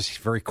 and it's just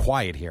very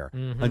quiet here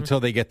Mm-hmm. until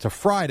they get to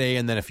Friday,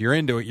 and then if you're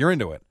into it, you're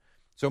into it.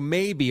 So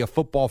maybe a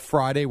football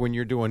Friday when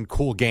you're doing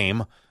cool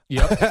game.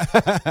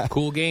 Yep.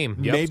 Cool game.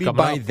 Yep, Maybe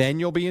by then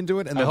you'll be into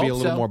it and there'll be a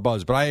little more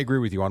buzz. But I agree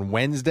with you. On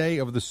Wednesday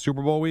of the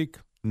Super Bowl week,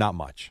 not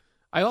much.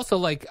 I also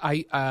when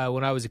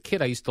I was a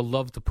kid, I used to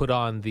love to put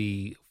on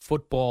the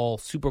football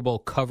Super Bowl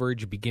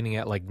coverage beginning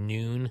at like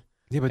noon.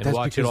 Yeah, but and that's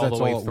watch because it all that's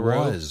the way all it through.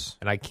 was.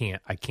 And I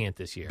can't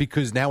this year.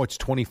 Because now it's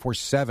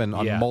 24/7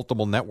 on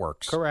multiple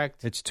networks.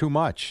 Correct. It's too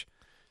much.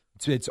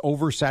 It's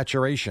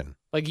oversaturation.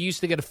 Like you used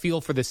to get a feel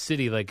for the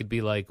city. Like it'd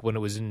be like when it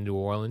was in New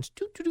Orleans,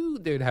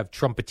 they'd have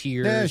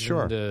trumpeteers,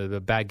 and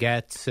the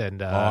baguettes,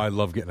 and I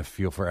love getting a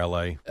feel for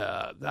L.A.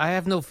 I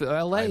have no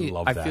L.A. I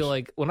love that. I feel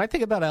like when I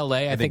think about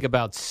L.A., I think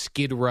about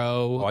Skid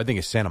Row. Oh, I think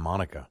it's Santa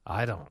Monica.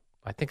 I don't.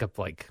 I think of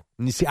like.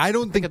 And you see, I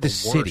don't think the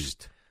city.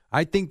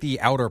 I think the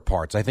outer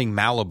parts. I think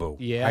Malibu.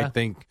 Yeah. I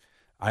think,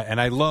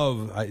 I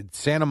love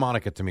Santa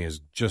Monica. To me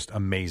is just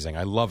amazing.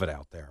 I love it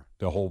out there.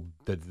 The whole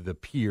the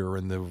pier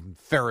and the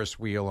Ferris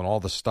wheel and all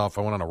the stuff.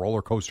 I went on a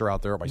roller coaster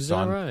out there with my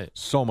son. That right?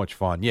 So much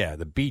fun. Yeah,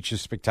 the beach is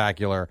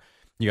spectacular.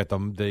 You got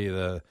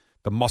the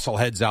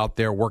muscleheads out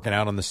there working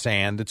out on the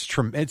sand.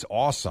 It's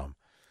awesome.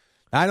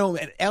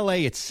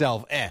 L.A.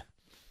 itself,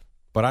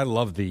 but I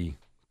love the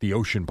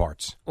ocean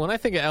parts. When I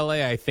think of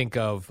L.A., I think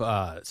of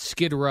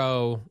Skid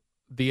Row,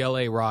 the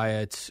L.A.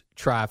 riots,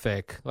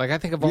 traffic. Like I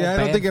think of all. Yeah, I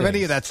don't think of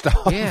any of that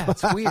stuff. Yeah,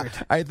 it's weird.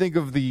 I think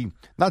of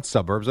not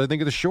suburbs. I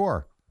think of the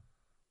shore.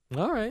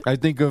 All right. I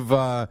think of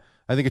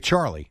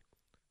Charlie.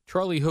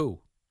 Charlie who?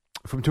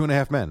 From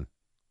 2.5 Men.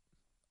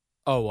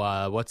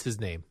 Oh, what's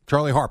his name?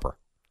 Charlie Harper.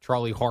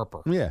 Charlie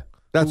Harper. Yeah,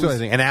 that's what I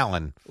think. And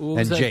Alan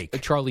and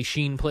Jake. Charlie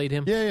Sheen played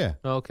him. Yeah.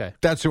 Okay,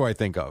 that's who I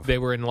think of. They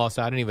were in Los.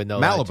 I didn't even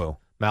know Malibu.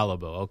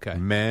 Malibu. Okay.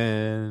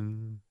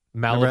 Man,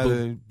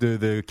 Malibu.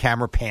 The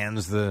camera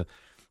pans the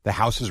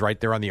house is right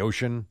there on the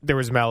ocean. There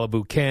was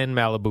Malibu Ken,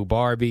 Malibu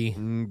Barbie.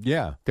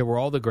 Yeah, there were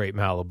all the great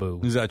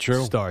Malibu. Is that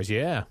true? Stars.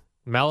 Yeah.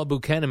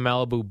 Malibu Ken and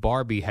Malibu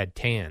Barbie had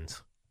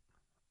tans.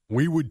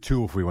 We would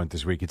too if we went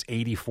this week. It's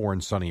 84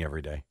 and sunny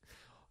every day.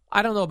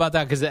 I don't know about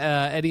that because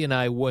Eddie and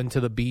I went to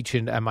the beach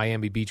at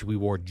Miami Beach. We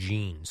wore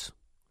jeans,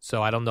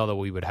 so I don't know that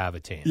we would have a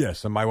tan.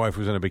 Yes, and my wife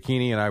was in a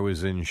bikini and I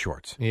was in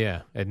shorts.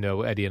 Yeah, and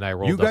no, Eddie and I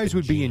rolled. You guys up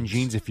would be in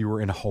jeans if you were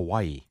in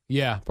Hawaii.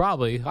 Yeah,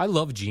 probably. I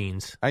love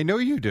jeans. I know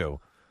you do,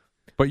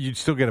 but you'd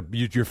still get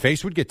your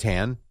face would get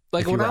tan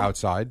if you were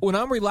outside. When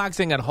I'm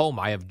relaxing at home,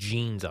 I have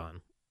jeans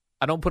on.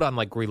 I don't put on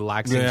like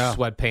relaxing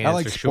sweatpants. I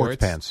like or sports shorts.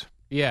 pants.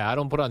 Yeah, I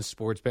don't put on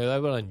sports pants. I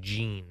put on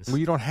jeans. Well,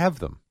 you don't have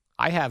them.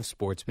 I have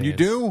sports pants. You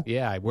do?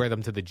 Yeah, I wear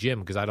them to the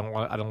gym because I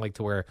don't like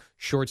to wear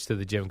shorts to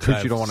the gym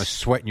because you don't want to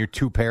sweat in your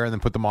 2 pair and then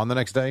put them on the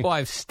next day. Well, I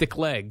have stick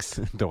legs.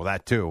 No,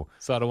 that too.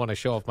 So I don't want to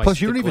show off my. Plus,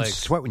 you don't even legs.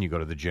 sweat when you go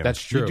to the gym.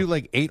 That's true. You do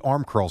like 8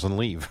 arm curls and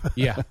leave.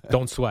 Yeah,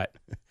 don't sweat.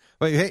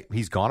 Wait, hey,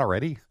 he's gone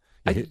already.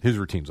 His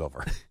routine's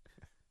over.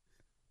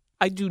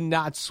 I do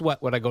not sweat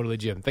when I go to the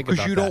gym. Think about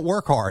that. Because you don't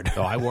work hard.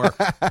 No, I work.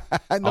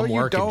 I'm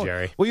working,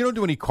 Jerry. Well, you don't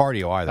do any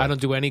cardio either. I don't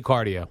do any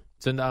cardio.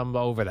 So I'm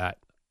over that.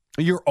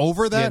 You're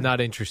over that? Yeah,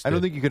 not interested. I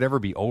don't think you could ever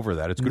be over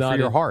that. It's good for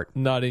your heart.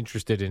 Not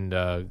interested in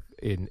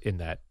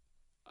that.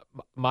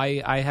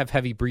 I have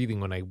heavy breathing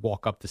when I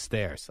walk up the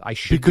stairs. I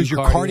should because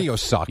your cardio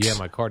sucks. Yeah,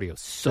 my cardio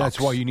sucks. That's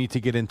why you need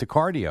to get into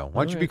cardio.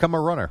 Why don't you become a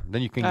runner?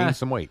 Then you can gain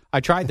some weight. I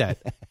tried that.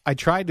 I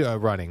tried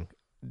running.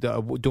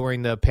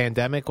 During the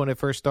pandemic when it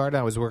first started,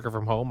 I was working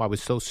from home. I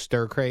was so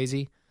stir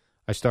crazy.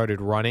 I started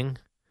running,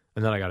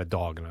 and then I got a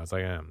dog, and I was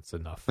like, it's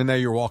enough. And now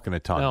you're walking a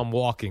ton. Now I'm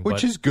walking.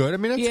 Which is good. I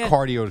mean, that's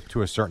cardio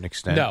to a certain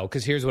extent. No,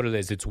 because here's what it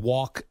is. It's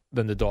walk,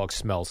 then the dog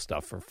smells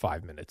stuff for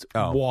 5 minutes.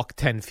 Oh. Walk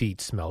 10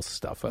 feet, smells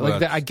stuff.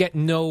 Like I get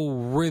no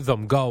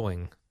rhythm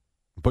going.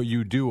 But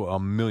you do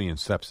 1 million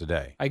steps a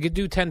day. I could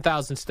do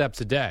 10,000 steps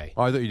a day.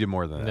 Oh, I thought you did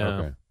more than that. No.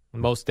 Okay.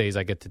 Most days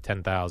I get to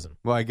 10,000.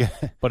 Well, I guess.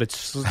 But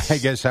it's. I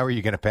guess how are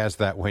you going to pass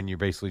that when you're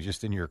basically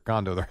just in your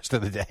condo the rest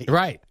of the day?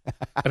 Right.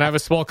 And I have a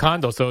small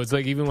condo, so it's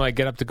like even when I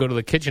get up to go to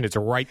the kitchen, it's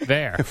right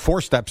there.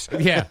 4 steps.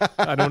 Yeah.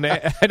 I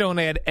don't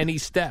add any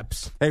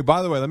steps. Hey,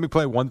 by the way, let me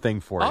play one thing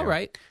for you. All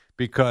right.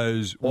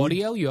 Because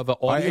audio, you have an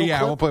audio. Yeah,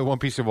 clip? I want to play one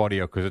piece of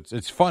audio because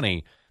it's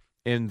funny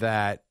in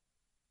that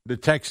the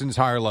Texans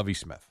hire Lovie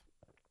Smith.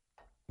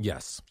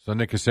 Yes. So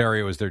Nick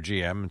Caserio is their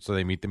GM, and so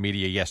they meet the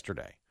media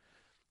yesterday.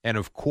 And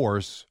of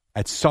course,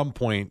 at some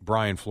point,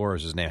 Brian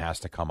Flores' name has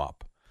to come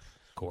up.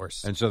 Of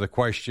course. And so the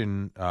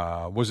question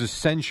was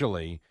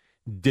essentially,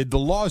 did the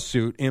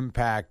lawsuit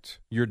impact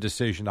your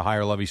decision to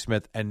hire Lovie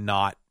Smith and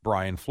not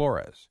Brian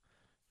Flores?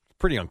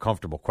 Pretty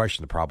uncomfortable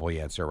question to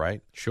probably answer,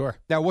 right? Sure.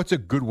 Now, what's a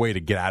good way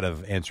to get out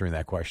of answering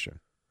that question?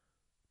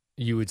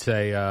 You would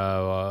say,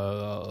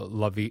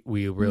 Lovie,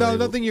 we really... No,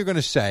 nothing you're going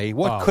to say.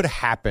 What could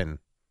happen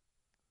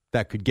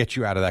that could get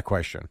you out of that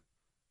question?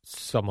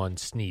 Someone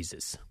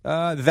sneezes.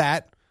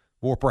 That,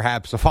 or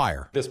perhaps a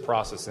fire. This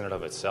process in and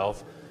of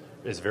itself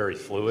is very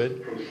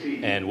fluid,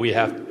 and we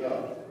have...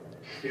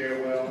 We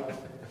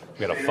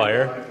got a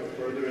fire.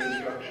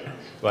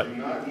 But do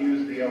not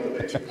use the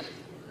elevators.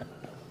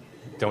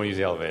 Don't use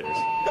the elevators.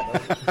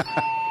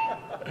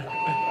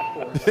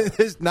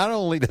 This not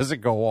only does it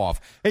go off,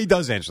 he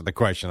does answer the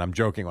question. I'm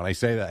joking when I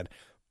say that.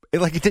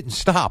 It didn't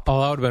stop.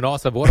 Oh, that would have been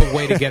awesome. What a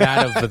way to get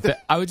out of the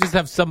I would just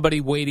have somebody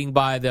waiting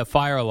by the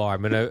fire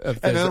alarm. And if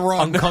there's an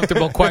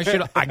uncomfortable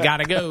question, I got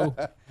to go.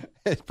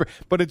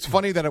 But it's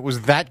funny that it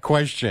was that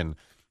question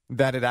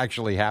that it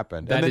actually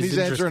happened. That and then is he's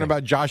answering interesting.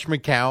 about Josh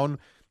McCown.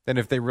 And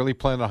if they really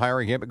plan on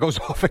hiring him, it goes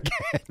off again.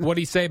 What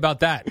do you say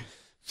about that?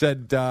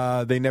 Said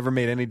they never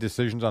made any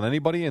decisions on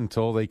anybody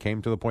until they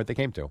came to the point they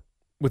came to.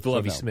 With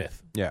Lovie no.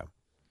 Smith. Yeah.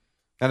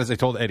 And as I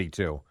told Eddie,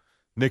 too,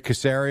 Nick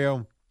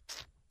Caserio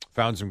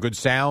found some good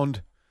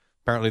sound.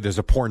 Apparently there's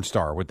a porn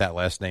star with that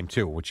last name,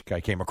 too, which I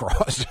came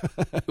across.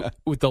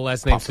 With the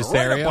last name Popped right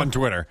Caserio? up on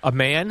Twitter. A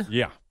man?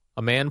 Yeah.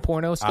 A man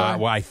porno star?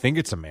 Well, I think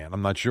it's a man.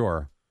 I'm not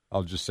sure.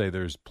 I'll just say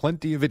there's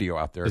plenty of video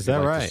out there. Is if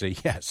you'd that like right? To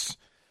see. Yes.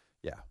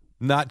 Yeah.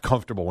 Not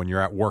comfortable when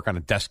you're at work on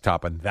a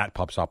desktop and that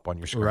pops up on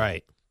your screen.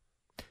 Right.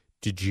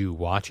 Did you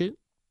watch it?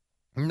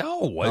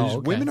 No. There's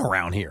women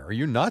around here. Are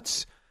you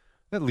nuts?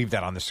 They'd leave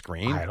that on the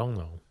screen. I don't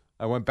know.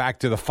 I went back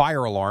to the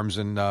fire alarms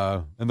and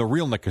the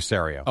real Nick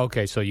Caserio.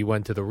 Okay, so you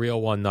went to the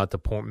real one, not the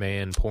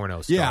porno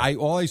star. Yeah,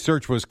 all I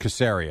searched was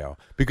Caserio.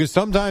 Because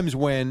sometimes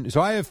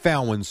I have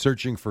found when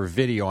searching for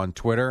video on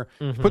Twitter,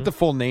 put the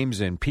full names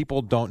in,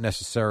 people don't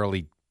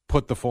necessarily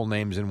put the full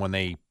names in when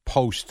they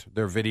post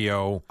their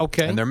video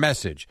and their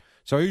message.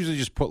 So I usually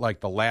just put like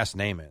the last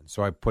name in.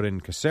 So I put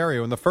in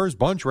Caserio, and the first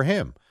bunch were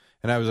him.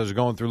 And I was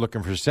going through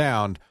looking for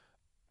sound,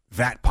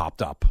 that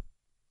popped up.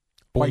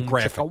 Quite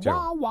graphic, too.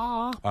 Wah,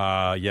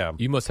 wah. Yeah.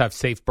 You must have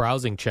safe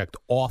browsing checked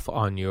off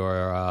on your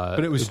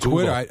But it was Google.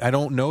 Twitter. I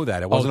don't know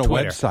that. It wasn't a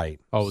Twitter. website.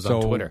 Oh, it was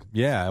on Twitter.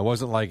 Yeah, it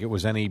wasn't like it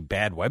was any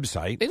bad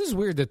website. It is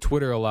weird that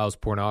Twitter allows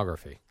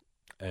pornography.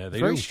 They It's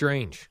very do.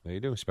 strange. They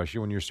do,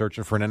 especially when you're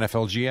searching for an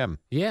NFL GM.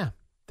 Yeah.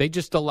 They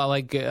just allow,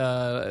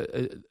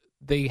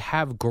 they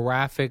have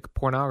graphic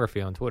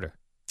pornography on Twitter.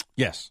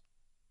 Yes.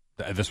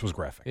 This was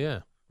graphic.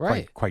 Yeah.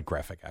 Right. Quite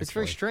graphic, actually. It's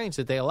very strange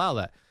that they allow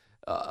that.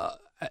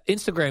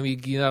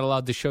 Instagram, you're not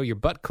allowed to show your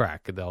butt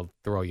crack. They'll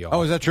throw you off.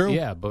 Oh, is that true?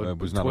 Yeah, but It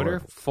was not Twitter,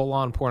 allowed.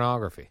 full-on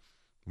pornography.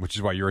 Which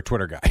is why you're a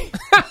Twitter guy.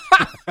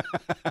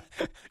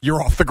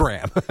 You're off the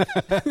gram.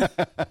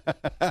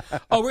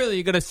 Oh, really?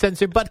 You're going to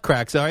censor butt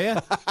cracks, are you?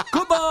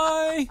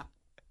 Goodbye.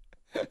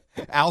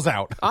 Al's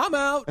out. I'm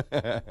out.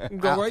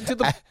 Go right to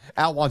the...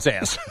 Al wants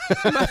ass.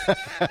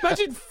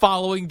 Imagine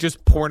following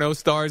just porno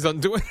stars on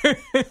Twitter.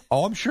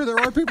 Oh, I'm sure there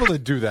are people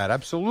that do that.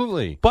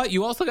 Absolutely. But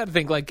you also got to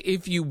think, like,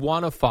 if you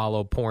want to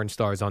follow porn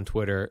stars on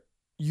Twitter,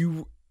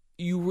 you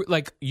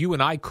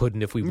and I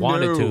couldn't if we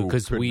wanted to,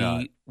 because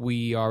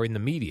we are in the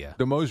media.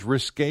 The most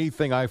risque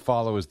thing I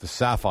follow is the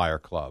Sapphire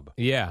Club.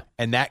 Yeah.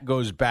 And that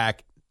goes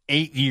back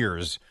 8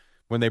 years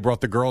when they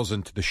brought the girls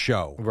into the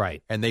show.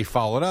 Right. And they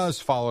followed us,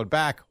 followed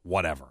back,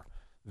 whatever.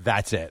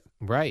 That's it.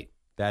 Right.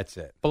 That's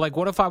it. But, like,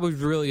 what if I was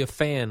really a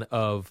fan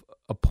of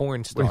a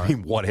porn star? What do you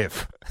mean, what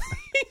if?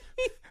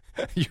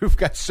 You've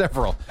got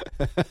several.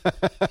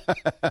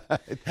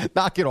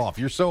 Knock it off.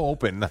 You're so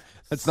open.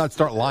 Let's not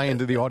start lying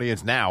to the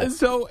audience now.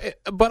 So,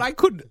 but I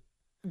could,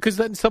 because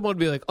then someone would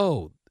be like,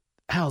 oh,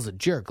 Hal's a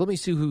jerk. Let me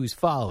see who he's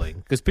following.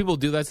 Because people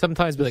do that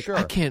sometimes. Be like, Sure.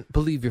 I can't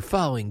believe you're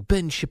following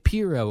Ben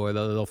Shapiro, or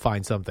they'll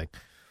find something.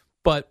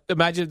 But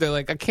imagine if they're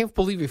like, I can't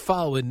believe you're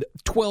following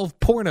 12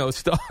 porno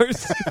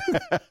stars.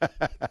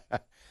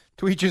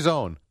 To each his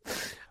own.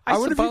 I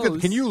wonder if you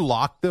suppose. can you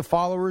lock the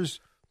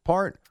followers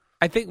part?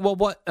 I think. Well,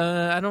 what?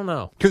 I don't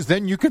know. Because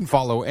then you can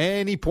follow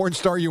any porn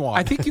star you want.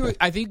 I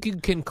think you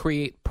can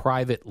create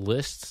private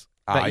lists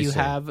that I you see.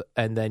 have,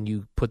 and then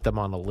you put them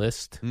on a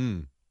list.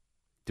 Mm.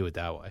 Do it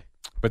that way.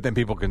 But then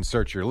people can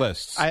search your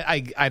lists.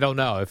 I don't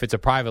know. If it's a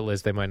private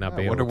list, they might not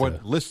be I able wonder to.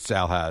 what lists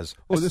Al has.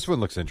 Oh, this one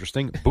looks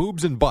interesting.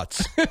 Boobs and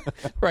butts.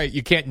 Right.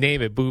 You can't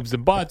name it boobs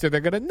and butts, or they're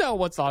going to know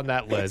what's on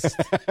that list.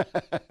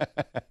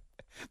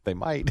 They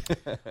might.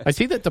 I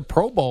see that the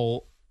Pro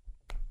Bowl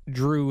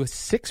drew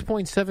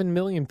 6.7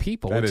 million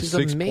people, That which is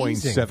is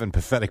amazing. 6.7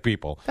 pathetic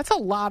people. That's a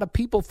lot of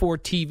people for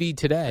TV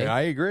today.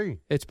 I agree.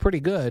 It's pretty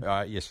good.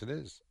 Yes, it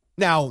is.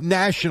 Now,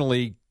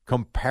 nationally,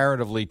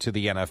 comparatively to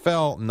the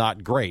NFL,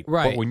 not great.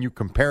 Right. But when you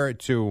compare it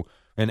to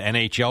an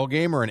NHL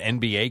game or an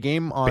NBA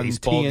game on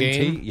Baseball TNT,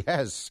 game?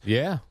 yes.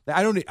 Yeah.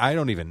 I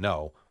don't even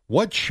know.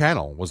 What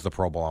channel was the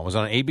Pro Bowl on? Was it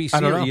on ABC I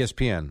don't or know.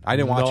 ESPN? I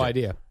didn't watch it. No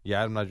idea.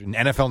 Yeah, I'm not.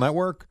 NFL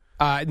Network?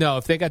 No,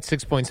 if they got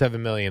 6.7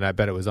 million, I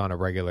bet it was on a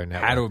regular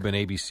network. Had to have been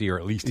ABC or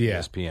at least Yeah.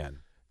 ESPN.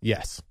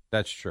 Yes.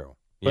 That's true.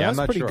 But Yeah, that's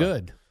I'm not pretty sure.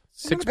 good.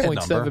 Not a bad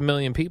number. 6.7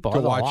 million people. To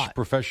That's a watch lot.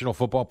 professional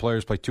football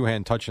players play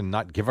two-hand touch and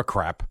not give a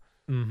crap.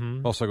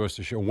 Mm-hmm. Also goes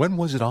to show, when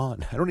was it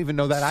on? I don't even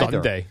know that either.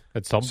 Sunday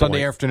at some Sunday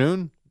point.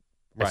 afternoon?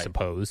 I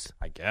suppose.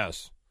 I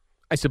guess.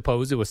 I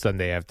suppose it was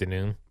Sunday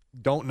afternoon.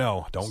 Don't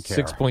know. Don't care.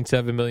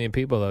 6.7 million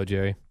people, though,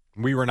 Jerry.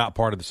 We were not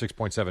part of the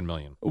 6.7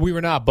 million. We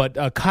were not, but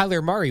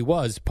Kyler Murray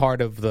was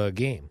part of the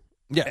game.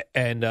 Yeah.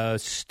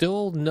 And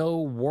still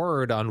no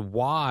word on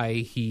why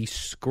he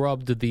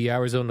scrubbed the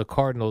Arizona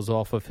Cardinals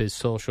off of his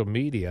social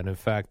media. And in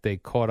fact, they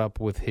caught up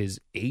with his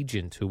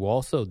agent, who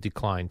also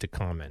declined to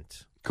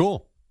comment.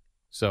 Cool.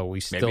 So we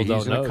still Maybe don't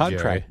he's in know, a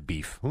contract Jerry.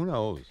 beef. Who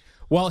knows?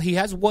 Well, he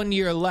has 1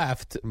 year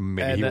left.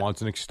 Maybe he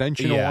wants an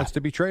extension or wants to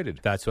be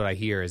traded. That's what I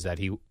hear is that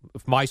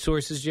if my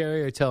sources,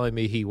 Jerry, are telling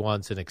me he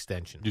wants an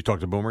extension. Did you talk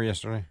to Boomer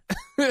yesterday?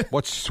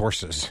 What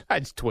sources?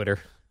 It's Twitter.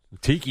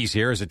 Tiki's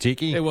here. Is it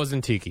Tiki? It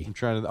wasn't Tiki. I'm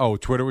trying to.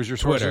 Twitter was your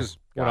sources?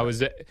 When I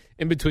was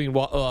in between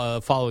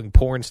following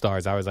porn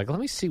stars, I was like, let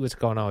me see what's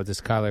going on with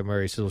this Kyler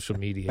Murray social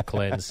media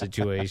cleanse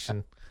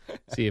situation.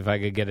 See if I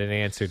could get an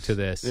answer to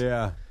this.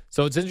 Yeah.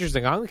 So it's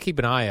interesting. I'm going to keep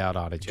an eye out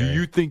on it, Jerry. Do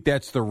you think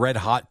that's the red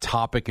hot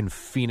topic in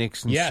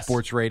Phoenix and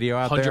sports radio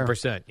out 100%, there?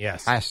 100%,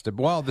 yes. Has to.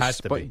 Well,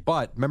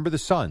 but remember the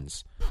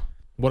Suns.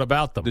 What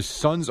about them? The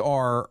Suns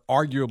are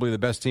arguably the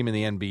best team in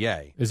the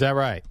NBA. Is that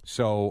right?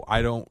 So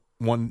I don't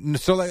want.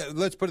 So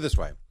let's put it this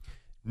way: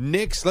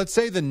 Knicks. Let's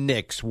say the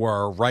Knicks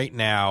were right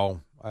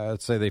now.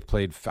 Let's say they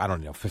played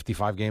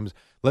 55 games.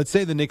 Let's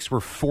say the Knicks were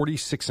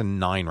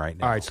 46-9 right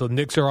now. All right, so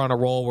Knicks are on a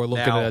roll. We're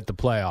looking at the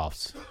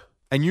playoffs.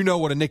 And you know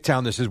what a Knick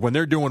town this is. When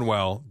they're doing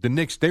well, the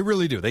Knicks, they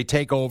really do. They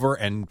take over,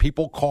 and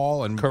people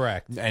call. And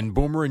correct. And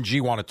Boomer and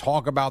G want to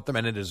talk about them,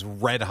 and it is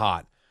red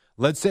hot.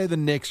 Let's say the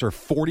Knicks are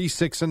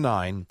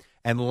 46-9,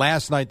 and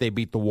last night they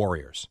beat the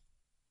Warriors.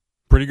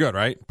 Pretty good,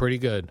 right? Pretty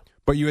good.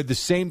 But you had the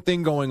same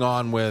thing going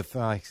on with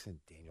I said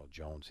Daniel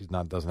Jones. He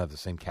doesn't have the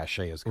same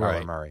cachet as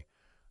Kyler Murray.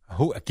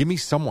 Give me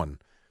someone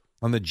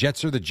on the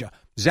Jets or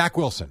Zach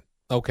Wilson.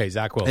 Okay,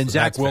 Zach Wilson. And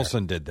Zach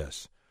Wilson did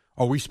this.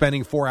 Are we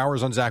spending 4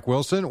 hours on Zach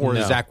Wilson, or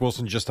is Zach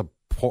Wilson just a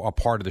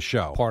part of the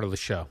show? Part of the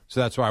show.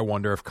 So that's why I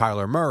wonder if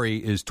Kyler Murray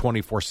is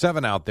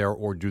 24/7 out there,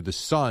 or do the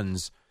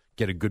Suns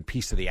get a good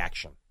piece of the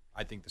action?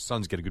 I think the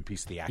Suns get a good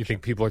piece of the action. You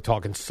think people are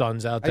talking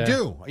Suns out there? I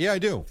do. Yeah, I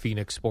do.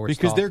 Phoenix sports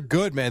because talk. They're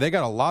good, man. They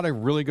got a lot of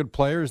really good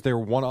players. They're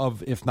one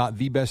of, if not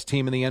the best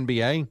team in the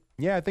NBA.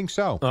 Yeah, I think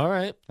so. All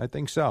right. I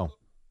think so.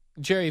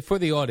 Jerry, for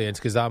the audience,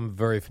 because I'm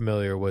very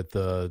familiar with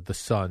the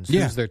Suns,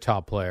 who's their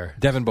top player?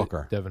 Devin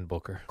Booker. Devin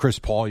Booker. Chris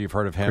Paul, you've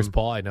heard of him. Chris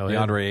Paul, I know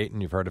him. DeAndre Ayton,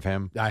 you've heard of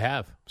him. I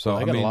have. So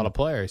they got a lot of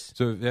players.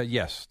 So,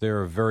 yes,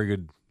 they're a very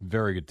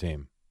good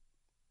team.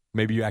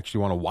 Maybe you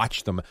actually want to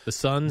watch them. The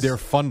Suns? They're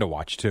fun to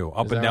watch, too.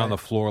 Up and down the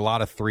floor, a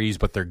lot of threes,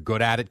 but they're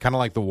good at it, kind of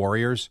like the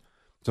Warriors.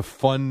 It's a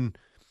fun...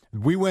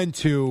 We went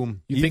to...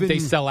 You think they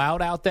sell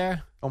out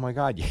there? Oh, my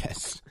God,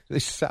 yes. They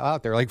sell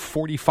out. They're like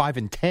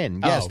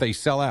 45-10. Yes, they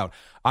sell out.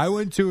 I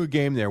went to a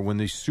game there when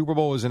the Super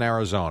Bowl was in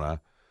Arizona.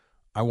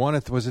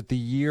 Was it the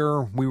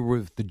year we were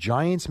with the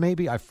Giants,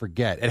 maybe? I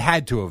forget. It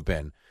had to have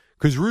been.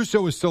 Because Russo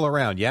was still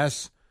around,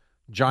 yes?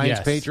 Giants,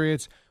 yes.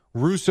 Patriots.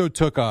 Russo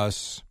took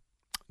us,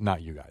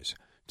 not you guys,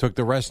 took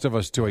the rest of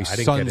us to a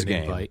Suns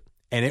game. Invite.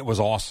 And it was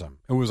awesome.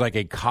 It was like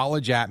a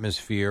college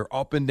atmosphere,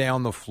 up and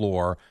down the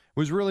floor. It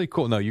was really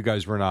cool. No, you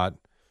guys were not.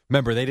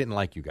 Remember, they didn't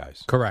like you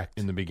guys. Correct.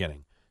 In the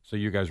beginning. So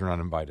you guys were not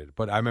invited.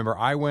 But I remember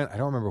I don't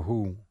remember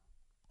who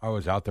I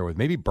was out there with.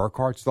 Maybe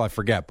Burkhart still, I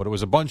forget. But it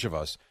was a bunch of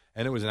us.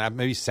 And it was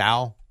maybe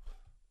Sal,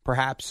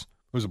 perhaps.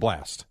 It was a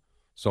blast.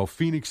 So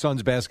Phoenix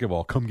Suns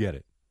basketball, come get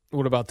it.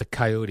 What about the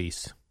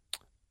Coyotes?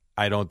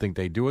 I don't think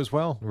they do as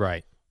well.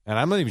 Right. And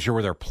I'm not even sure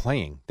where they're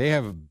playing. They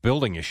have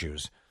building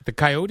issues. The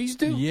Coyotes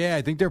do? Yeah,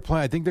 I think they're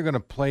playing. I think they're going to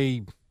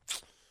play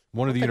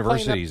one of the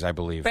universities, I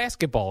believe.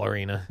 Basketball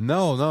arena.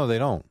 No, they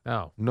don't.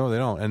 Oh. No, they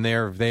don't. And they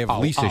have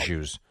lease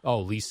issues. Oh,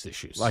 lease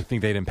issues. I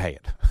think they didn't pay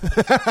it.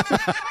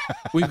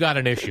 We've got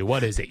an issue.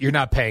 What is it? You're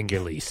not paying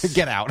your lease.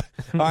 Get out.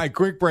 All right,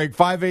 quick break.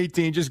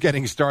 5:18, just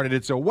getting started.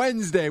 It's a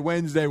Wednesday.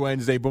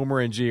 Boomer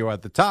and Gio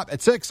at the top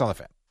at 6 on the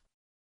Fan.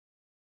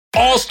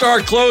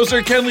 All-star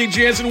closer Kenley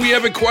Jansen, we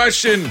have a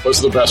question.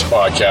 What's the best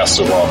podcast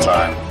of all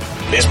time?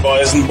 Baseball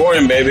isn't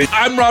boring, baby.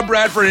 I'm Rob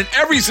Bradford, and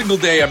every single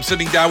day I'm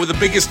sitting down with the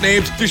biggest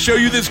names to show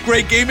you this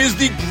great game is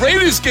the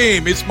greatest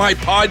game. It's my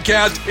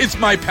podcast. It's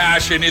my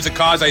passion. It's a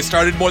cause I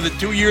started more than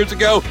 2 years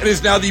ago and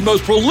is now the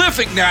most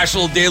prolific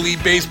national daily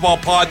baseball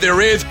pod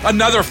there is.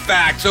 Another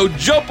fact, so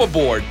jump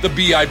aboard the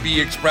BIB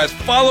Express.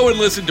 Follow and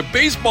listen to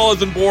Baseball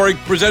Isn't Boring,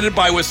 presented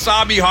by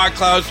Wasabi Hot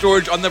Cloud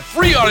Storage on the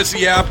free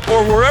Odyssey app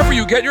or wherever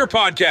you get your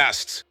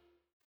podcasts.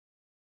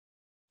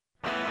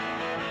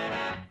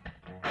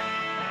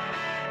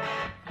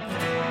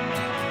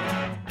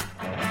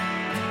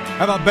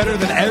 How about better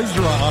than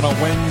Ezra on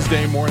a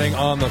Wednesday morning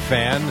on the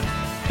Fan?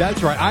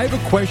 That's right. I have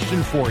a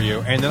question for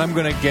you, and then I'm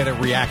going to get a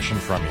reaction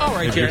from you. All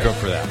right, if you're good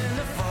for that.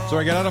 So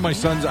I got out of my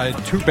son's. I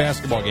had 2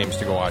 basketball games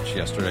to go watch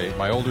yesterday.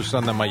 My older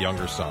son, then my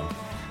younger son.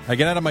 I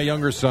get out of my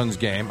younger son's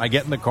game. I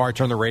get in the car,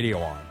 turn the radio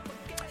on,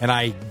 and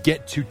I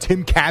get to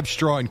Tim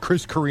Cabstraw and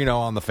Chris Carino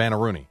on the Fan of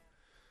Rooney.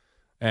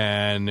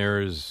 And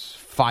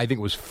I think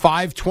it was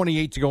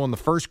 5:28 to go in the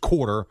first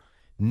quarter.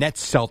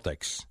 Nets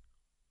Celtics.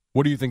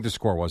 What do you think the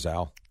score was,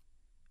 Al?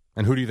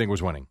 And who do you think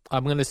was winning?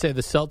 I'm going to say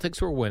the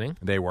Celtics were winning.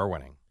 They were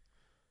winning.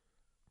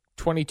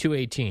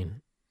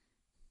 22-18.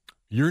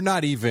 You're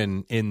not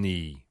even in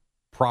the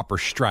proper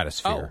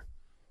stratosphere.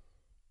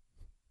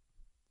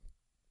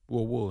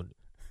 Oh.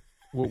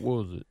 What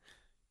was it?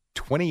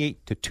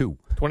 28-2.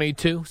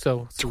 22?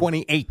 So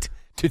 28-2.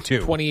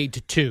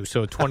 28-2,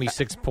 so a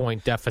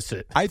 26-point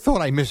deficit. I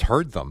thought I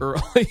misheard them.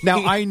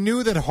 Now, I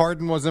knew that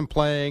Harden wasn't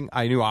playing.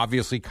 I knew,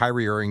 obviously,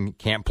 Kyrie Irving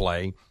can't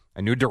play.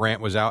 I knew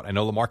Durant was out. I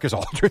know LaMarcus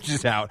Aldridge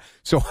is out.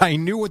 So I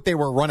knew what they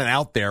were running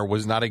out there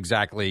was not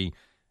exactly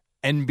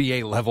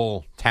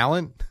NBA-level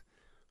talent.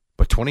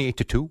 But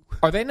 28-2?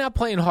 Are they not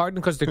playing Harden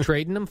because they're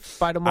trading him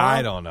by tomorrow?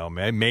 I don't know,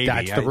 man. Maybe.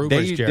 That's the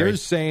rumors, Jerry. They're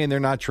saying they're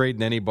not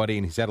trading anybody,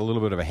 and he's had a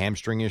little bit of a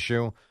hamstring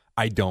issue.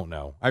 I don't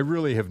know. I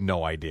really have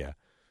no idea.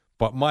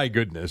 But my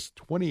goodness,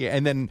 28.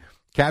 And then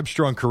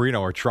Cabstrong and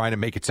Carino are trying to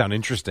make it sound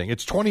interesting.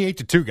 It's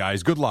 28-2,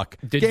 guys. Good luck.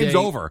 Game's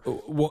over.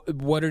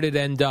 What did it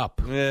end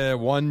up?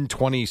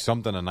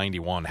 120-something to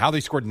 91. How they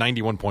scored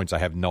 91 points, I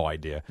have no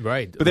idea.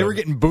 Right. But they were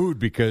getting booed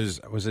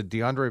because, was it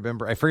DeAndre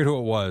Bembry? I forget who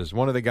it was.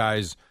 One of the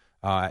guys,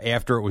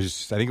 after it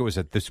was, I think it was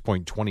at this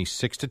point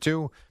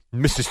 26-2,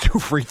 misses 2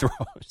 free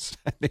throws.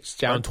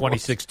 Down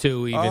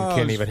 26-2,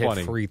 can't even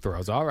hit free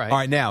throws. All right. All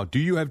right, now, do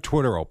you have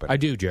Twitter open? I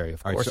do, Jerry,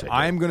 of course so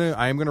I do.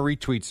 I am gonna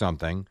retweet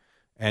something,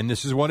 and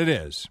this is what it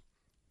is.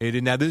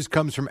 Now, this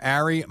comes from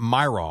Ari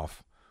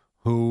Myroff,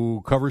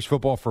 who covers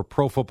football for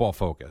Pro Football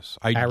Focus.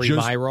 Ari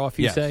Myroff,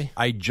 you say?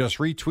 I just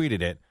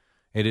retweeted it.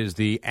 It is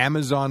the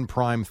Amazon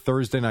Prime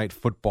Thursday Night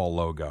Football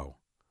logo.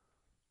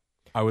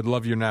 I would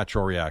love your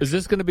natural reaction. Is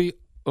this going to be...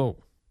 Oh.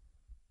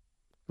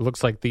 It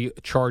looks like the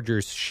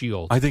Chargers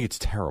shield. I think it's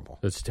terrible.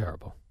 It's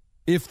terrible.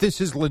 If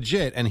this is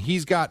legit, and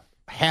he's got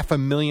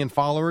 500,000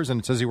 followers, and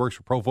it says he works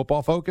for Pro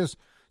Football Focus,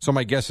 so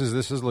my guess is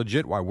this is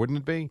legit. Why wouldn't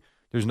it be?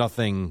 There's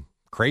nothing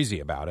crazy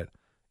about it.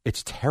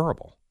 It's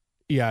terrible.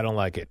 Yeah, I don't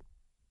like it.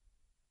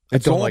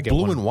 It's all like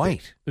blue and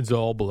white. It's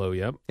all blue,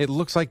 yep. It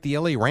looks like the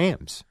L.A.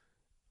 Rams.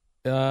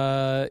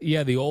 Yeah,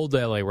 the old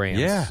L.A. Rams.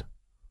 Yeah.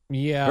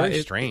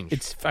 Very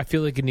strange. I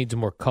feel like it needs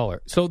more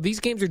color. So these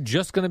games are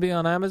just going to be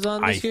on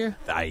Amazon this year?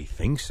 I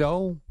think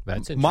so.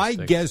 That's interesting. My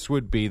guess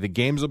would be the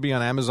games will be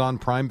on Amazon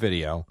Prime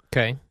Video.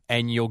 Okay.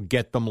 And you'll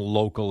get them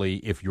locally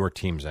if your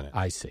team's in it.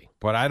 I see.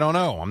 But I don't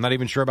know. I'm not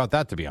even sure about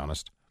that, to be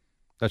honest.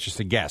 That's just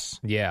a guess.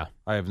 Yeah.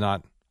 I have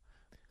not.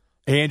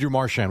 Hey, Andrew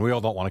Marchand, we all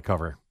don't want to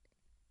cover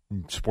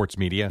sports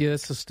media. Yeah,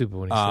 that's so stupid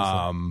when he says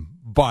that.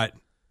 But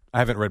I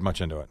haven't read much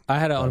into it. I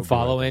had to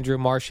unfollow Andrew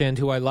Marchand,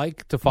 who I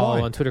like to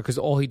follow on Twitter, because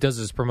all he does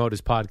is promote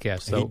his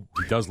podcast. So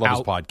he does love his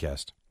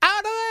podcast. Out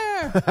of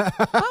there!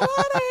 I'm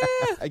out of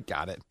here! I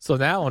got it. So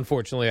now,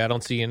 unfortunately, I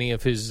don't see any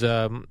of his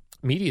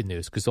media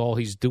news, because all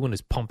he's doing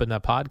is pumping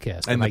that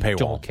podcast. And the I paywall.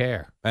 Don't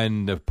care.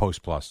 And the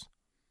Post Plus.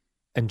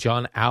 And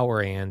John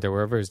Hourand, or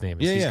wherever his name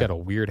is, he's got a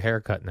weird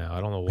haircut now.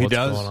 I don't know what's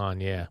going on.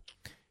 Yeah.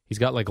 He's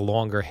got like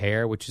longer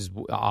hair, which is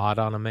odd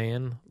on a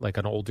man, like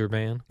an older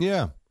man.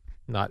 Yeah.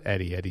 Not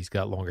Eddie. Eddie's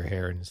got longer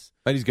hair.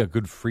 Eddie's got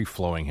good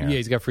free-flowing hair. Yeah,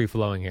 he's got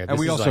free-flowing hair. And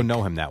we also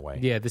know him that way.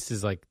 Yeah, this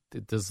is like,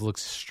 it does look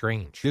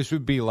strange. This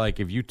would be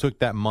like if you took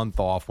that month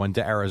off, went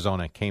to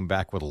Arizona, came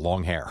back with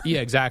long hair.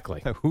 Yeah,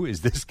 exactly. Who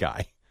is this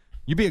guy?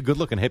 You'd be a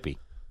good-looking hippie.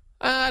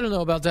 I don't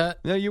know about that.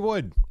 Yeah, you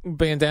would.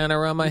 Bandana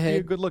around my head.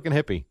 You'd be a good-looking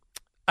hippie.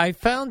 I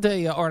found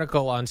a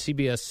article on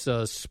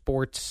CBS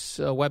Sports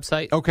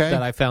website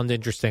that I found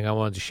interesting. I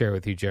wanted to share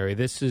with you, Jerry.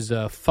 This is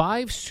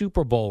 5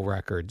 Super Bowl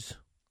records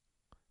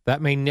that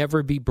may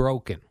never be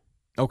broken.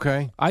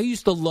 Okay. I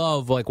used to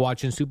love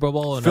watching Super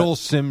Bowl. And Phil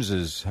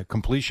Sims's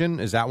completion,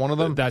 is that one of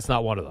them? That's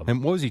not one of them.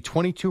 And what was he,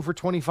 22 for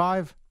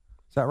 25?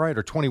 Is that right?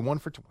 Or 21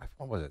 for 25?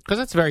 What was it? Because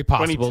that's very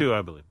possible. 22,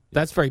 I believe.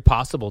 That's very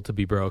possible to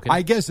be broken.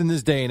 I guess in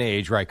this day and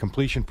age, right,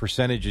 completion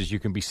percentages, you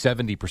can be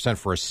 70%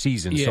 for a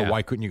season, so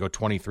why couldn't you go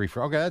 23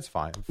 for... Okay, that's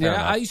fine. Fair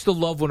enough. I used to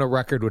love when a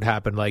record would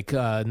happen, like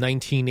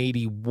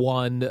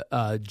 1981,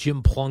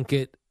 Jim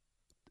Plunkett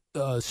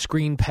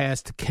screen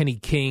pass to Kenny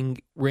King,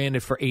 ran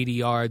it for 80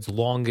 yards,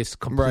 longest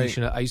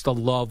completion. Right. I used to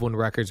love when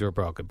records were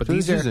broken. But so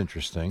this is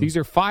interesting. These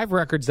are 5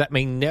 records that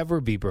may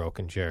never be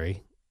broken,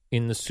 Jerry,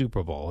 in the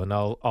Super Bowl, and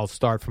I'll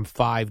start from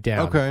 5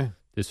 down. Okay.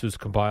 This was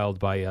compiled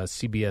by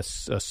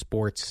CBS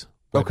Sports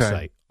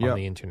website on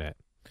the internet.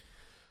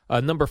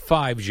 Number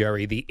 5,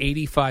 Jerry, the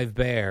 85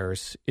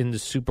 Bears in the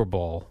Super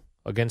Bowl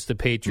against the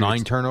Patriots.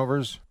 9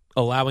 turnovers?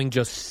 Allowing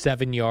just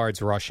 7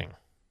 yards rushing.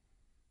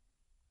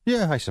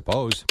 Yeah, I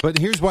suppose. But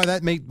here's why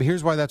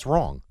that's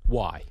wrong.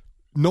 Why?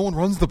 No one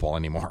runs the ball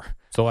anymore.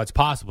 So that's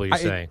possible, you're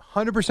saying?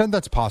 100%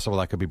 that's possible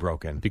that could be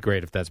broken. It'd be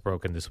great if that's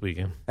broken this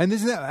weekend. And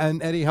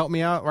and Eddie, help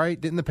me out,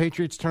 right? Didn't the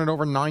Patriots turn it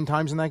over 9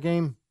 times in that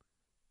game?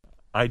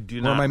 I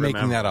do not Or am I remember.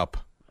 making that up?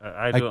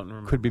 I don't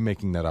remember. Could be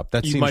making that up.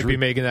 You might be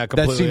making that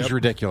completely That seems up.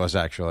 ridiculous,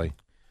 actually.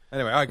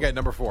 Anyway, okay,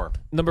 number 4.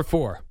 Number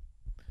 4.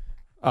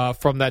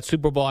 From that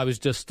Super Bowl I was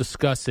just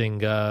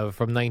discussing,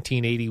 from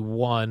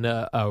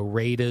 1981,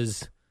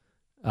 Raiders,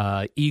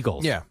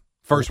 Eagles. Yeah.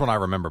 First one I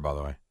remember, by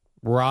the way.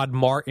 Rod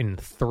Martin,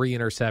 3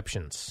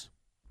 interceptions.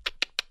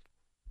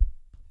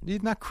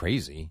 He's not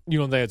crazy. You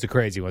don't think it's a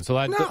crazy one? So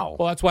No.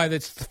 Well, that's why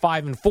it's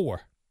 5 and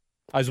 4.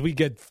 As we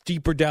get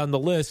deeper down the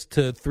list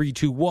to 3,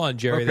 2, 1,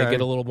 Jerry, they get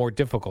a little more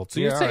difficult. So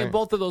you're saying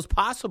both of those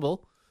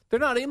possible? They're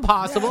not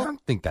impossible. Yeah, I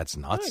don't think that's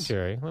nuts. All right,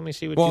 Jerry, let me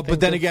see what you think. Well, but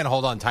then again,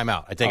 hold on, time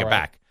out. I take it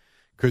back.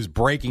 Because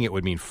breaking it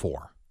would mean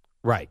 4.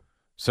 Right.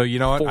 So you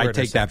know what? 4 I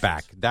take that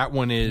back. That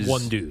one is...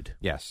 one dude.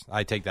 Yes,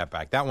 I take that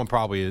back. That one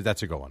probably is...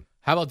 That's a good one.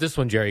 How about this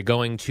one, Jerry?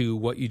 Going to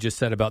what you just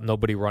said about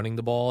nobody running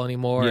the ball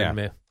anymore. Yeah.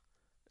 And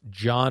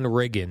John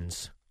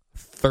Riggins,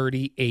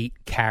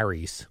 38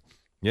 carries.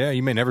 Yeah,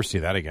 you may never see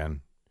that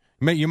again.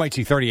 You might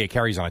see 38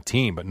 carries on a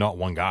team, but not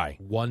one guy.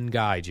 One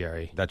guy,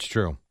 Jerry. That's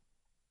true.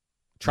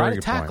 Try Very to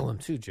good tackle point.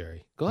 him too,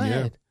 Jerry. Go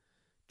ahead.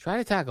 Try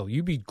to tackle.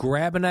 You be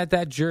grabbing at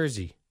that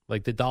jersey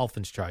like the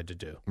Dolphins tried to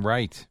do.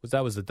 Right. Because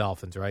that was the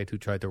Dolphins, right, who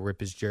tried to rip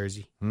his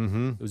jersey?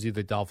 Mm-hmm. It was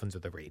either Dolphins or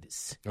the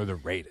Raiders. Or the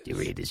Raiders. The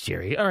Raiders,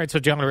 Jerry. All right, so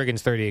John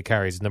Riggins, 38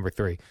 carries is number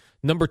 3.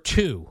 Number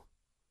 2.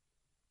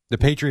 The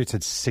Patriots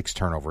had 6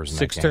 turnovers in that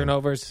game. 6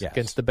 turnovers Yes.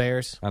 against the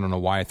Bears. I don't know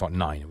why I thought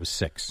 9. It was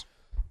 6.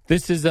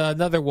 This is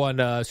another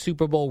one,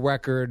 Super Bowl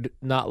record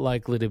not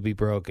likely to be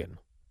broken.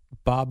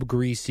 Bob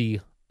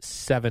Greasy,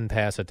 7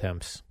 pass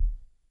attempts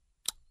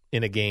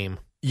in a game.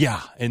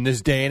 Yeah, in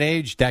this day and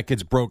age, that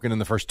gets broken in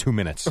the first 2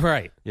 minutes.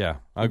 Right. Yeah,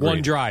 agreed.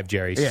 One drive,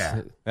 Jerry.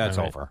 Yeah, that's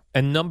All right. over.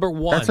 And number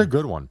 1. That's a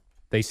good one.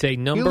 They say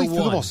number He only 1.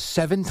 threw the ball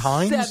 7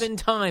 times? 7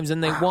 times,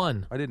 and they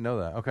won. I didn't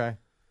know that. Okay.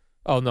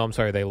 Oh, no, I'm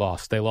sorry. They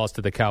lost. They lost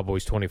to the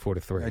Cowboys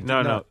 24-3.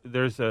 No.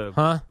 There's a.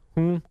 Huh?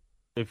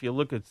 If you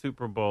look at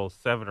Super Bowl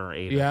 7 or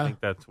 8, Yeah. I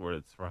think that's where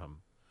it's from.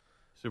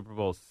 Super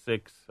Bowl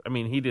 6. I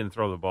mean, he didn't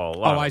throw the ball a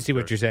lot. Oh, I see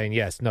what you're saying.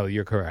 Yes. No,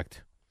 you're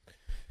correct.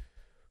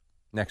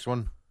 Next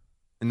one.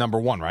 Number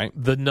 1, right?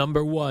 The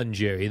number 1,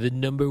 Jerry. The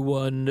number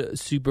 1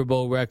 Super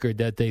Bowl record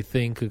that they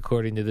think,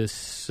 according to this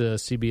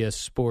CBS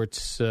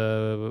Sports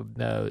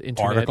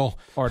internet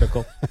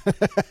article.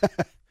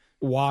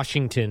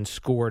 Washington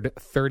scored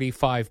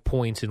 35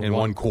 points in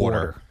one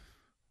quarter.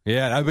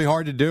 Yeah, that'd be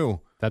hard to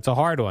do. That's a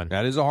hard one.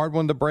 That is a hard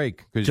one to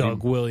break.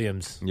 Doug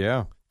Williams.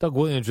 Yeah. Doug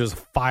Williams was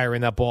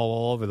firing that ball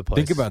all over the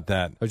place. Think about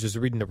that. I was just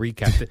reading the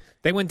recap.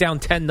 They went down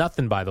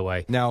 10-0, by the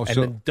way. Now, and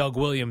then Doug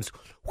Williams,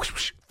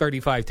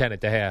 35-10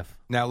 at the half.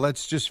 Now,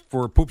 let's just,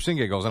 for poops and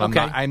giggles, and Okay.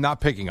 I'm not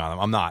picking on them.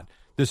 I'm not.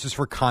 This is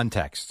for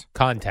context.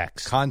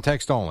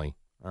 Context only.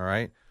 All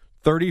right.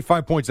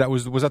 35 points. That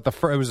was that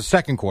it was the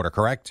second quarter,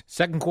 correct?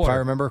 Second quarter. If I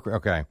remember.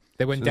 Okay.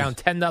 They went down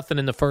 10-0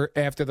 in the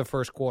after the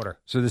first quarter.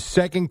 So the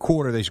second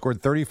quarter, they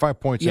scored 35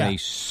 points in a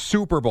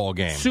Super Bowl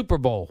game. Super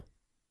Bowl.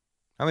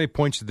 How many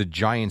points did the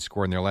Giants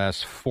score in their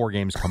last 4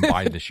 games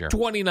combined this year?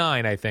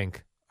 29, I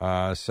think.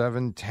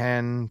 7,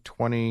 10,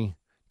 20,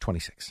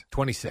 26.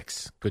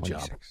 26. Good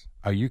 26. job.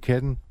 Are you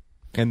kidding?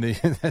 And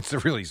that's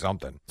really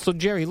something. So,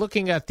 Jerry,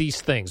 looking at these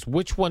things,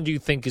 which one do you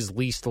think is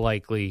least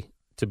likely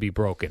to be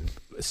broken?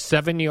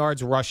 7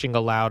 yards rushing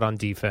allowed on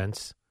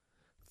defense,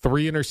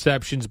 3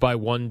 interceptions by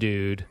one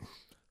dude,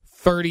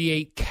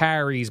 38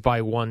 carries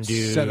by one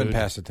dude, 7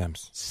 pass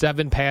attempts.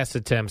 7 pass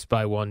attempts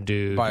by one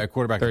dude. By a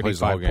quarterback that plays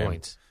the whole 35 game.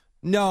 points.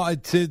 No,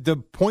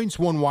 the points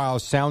won while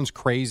sounds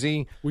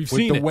crazy. We've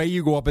With seen the it. way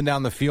you go up and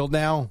down the field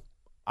now,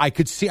 I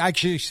could see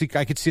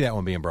that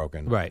one being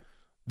broken. Right.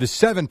 The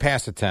 7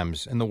 pass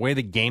attempts and the way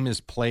the game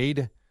is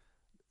played,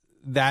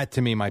 that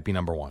to me might be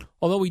number 1.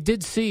 Although we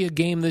did see a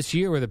game this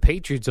year where the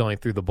Patriots only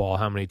threw the ball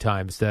how many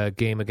times? The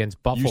game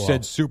against Buffalo. You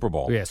said Super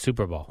Bowl. Yeah,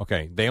 Super Bowl.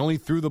 Okay, they only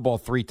threw the ball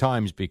 3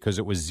 times because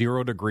it was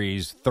 0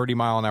 degrees,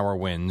 30-mile-an-hour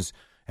winds,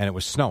 and it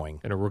was snowing.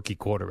 And a rookie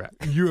quarterback.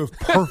 You have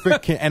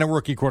perfect and a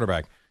rookie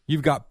quarterback.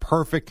 You've got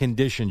perfect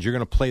conditions. You're going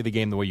to play the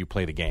game the way you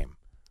play the game.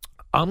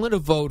 I'm going to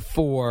vote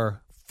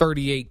for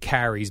 38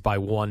 carries by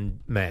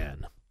one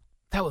man.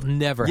 That will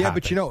never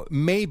happen. Yeah, but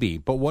maybe.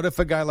 But what if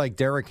a guy like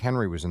Derrick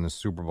Henry was in the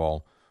Super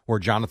Bowl or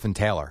Jonathan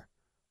Taylor?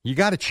 You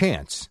got a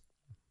chance.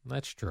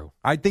 That's true.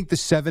 I think the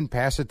 7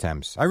 pass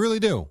attempts, I really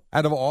do.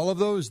 Out of all of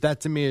those,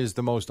 that to me is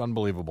the most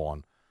unbelievable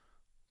one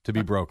to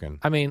be broken.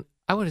 I mean,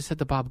 I would have said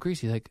to Bob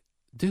Greasy, like,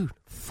 dude,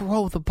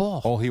 throw the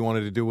ball. All he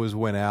wanted to do was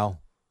win, Al.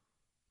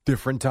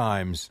 Different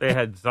times. They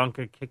had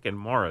Zonka kicking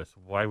Morris.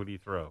 Why would he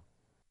throw?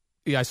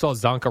 Yeah, I saw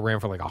Zonka ran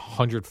for like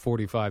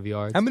 145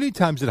 yards. How many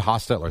times did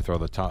Hostetler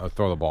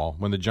throw the ball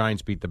when the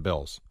Giants beat the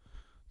Bills?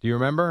 Do you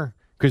remember?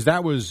 Because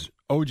that was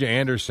O.J.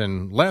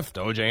 Anderson left,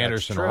 O.J.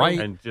 Anderson right.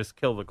 And just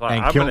kill the clock.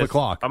 And kill the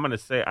clock. I'm going to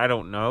say, I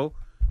don't know.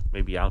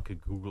 Maybe Al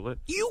could Google it.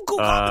 You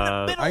Google it in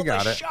the middle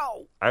of the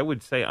show. I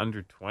would say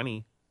under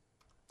 20.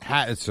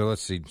 So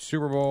let's see.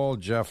 Super Bowl,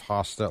 Jeff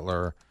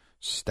Hostetler,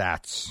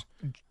 stats.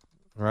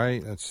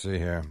 Right? Let's see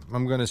here.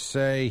 I'm going to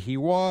say he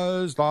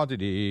was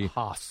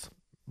Haas.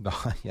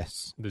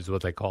 Yes. This is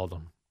what they called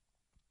him.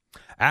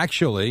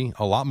 Actually,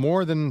 a lot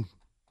more than,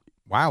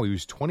 wow, he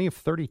was 20 of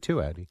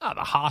 32, Eddie.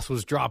 The Haas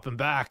was dropping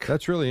back.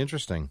 That's really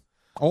interesting.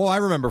 All I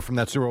remember from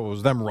that Super Bowl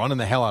was them running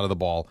the hell out of the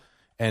ball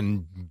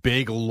and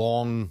big,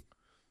 long,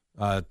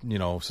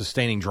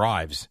 sustaining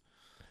drives.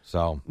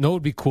 So, No, it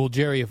would be cool,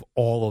 Jerry, if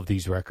all of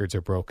these records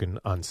are broken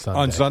on Sunday.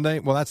 On Sunday?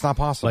 Well, that's not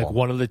possible. Like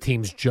one of the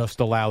teams just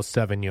allows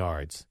 7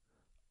 yards.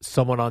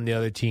 Someone on the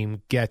other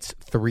team gets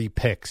 3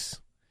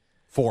 picks.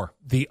 4.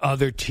 The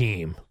other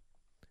team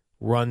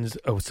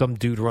some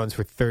dude runs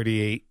for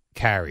 38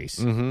 carries.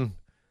 Mm-hmm.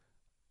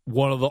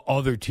 One of the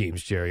other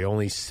teams, Jerry,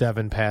 only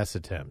 7 pass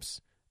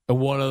attempts. And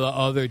one of the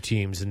other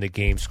teams in the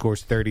game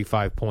scores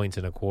 35 points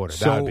in a quarter.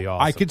 So That would be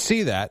awesome. I could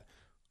see that.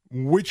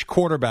 Which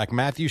quarterback,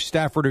 Matthew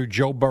Stafford or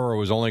Joe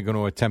Burrow, is only going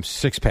to attempt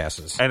 6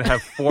 passes? And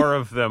have 4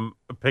 of them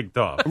picked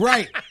off.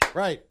 Right.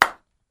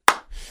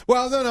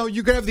 Well, no,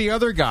 you could have the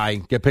other guy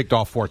get picked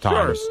off 4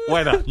 times. Sure,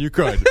 why not? You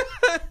could.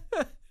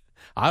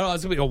 I don't know.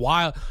 It's going to be a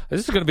while.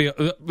 This is going to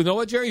be, you know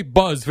what, Jerry?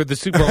 Buzz for the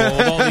Super Bowl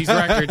of all these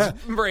records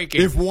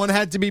breaking. If one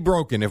had to be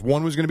broken, if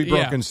one was going to be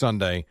broken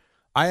Sunday,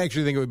 I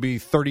actually think it would be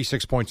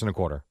 36 points and a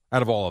quarter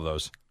out of all of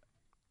those.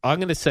 I'm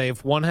going to say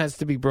if one has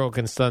to be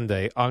broken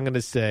Sunday, I'm going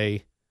to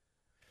say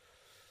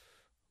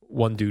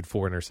one dude,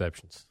 4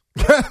 interceptions.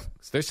 They're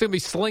going to be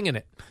slinging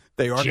it.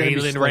 They are going to be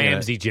slinging Jalen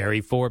Ramsey,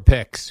 Jerry, 4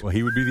 picks. Well,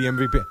 he would be the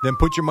MVP. Then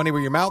put your money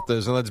where your mouth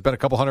is, and let's bet a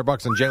couple $100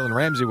 on Jalen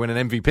Ramsey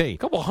winning MVP. A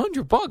couple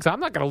 $100. I'm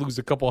not going to lose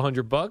a couple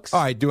 $100.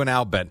 All right, do an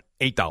Al bet.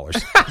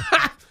 $8.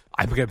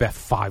 I'm going to bet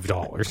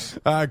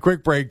 $5.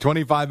 Quick break.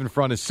 25 in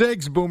front of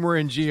 6. Boomer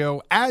and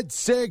Gio at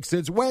 6.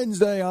 It's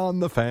Wednesday on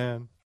The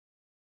Fan.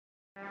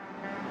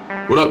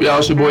 What up, y'all?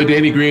 It's your boy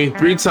Danny Green,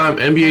 3-time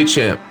NBA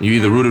champ. You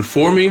either rooted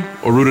for me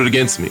or rooted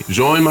against me.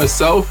 Join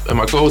myself and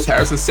my co-host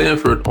Harrison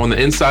Sanford on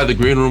the Inside the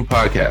Green Room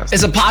podcast.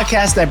 It's a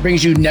podcast that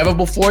brings you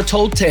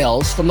never-before-told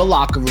tales from the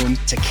locker room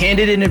to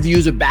candid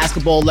interviews with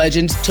basketball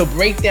legends to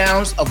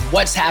breakdowns of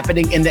what's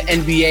happening in the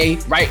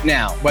NBA right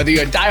now. Whether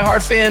you're a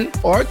diehard fan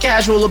or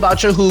casual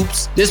about your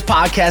hoops, this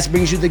podcast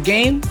brings you the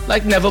game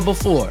like never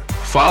before.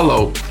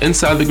 Follow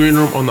Inside the Green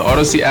Room on the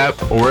Odyssey app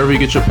or wherever you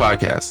get your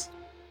podcasts.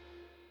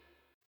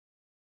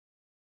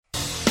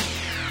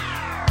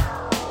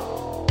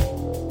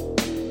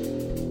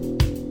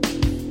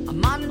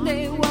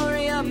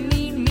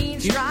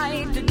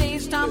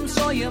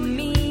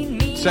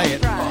 Say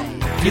it.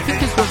 Do you think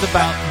this was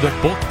about the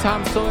book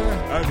Tom Sawyer?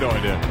 I have no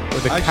idea. Or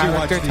the I actually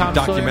watched character the Tom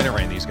documentary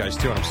Sawyer? on these guys,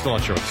 too, and I'm still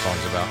not sure what the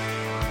song's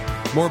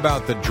about. More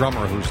about the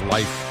drummer whose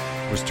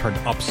life was turned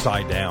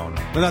upside down.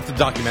 Well, not the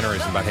documentary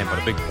isn't about him,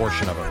 but a big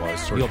portion of it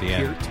was sort of at the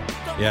end.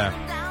 Yeah.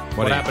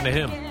 What happened to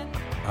him?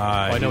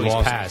 I know he's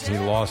passed. He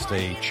lost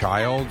a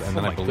child, and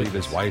then I believe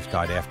his wife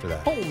died after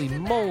that. Holy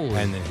moly.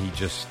 And then he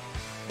just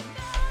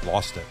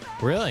lost it.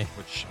 Really?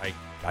 Which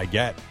I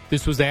get.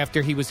 This was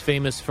after he was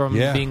famous from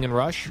being in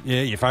Rush?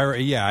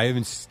 Yeah,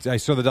 I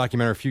saw the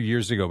documentary a few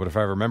years ago, but if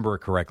I remember it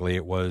correctly,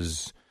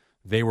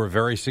 they were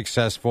very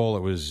successful.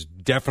 It was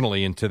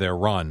definitely into their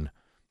run.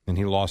 And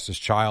he lost his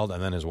child,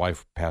 and then his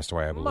wife passed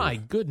away, I believe. My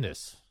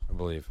goodness. I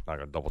believe. I'm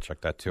going to double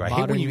check that, too. I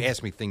hate when you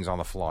ask me things on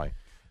the fly.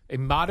 A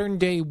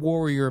modern-day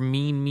warrior,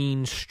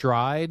 mean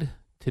stride.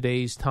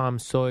 Today's Tom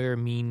Sawyer,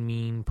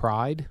 mean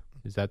pride.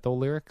 Is that the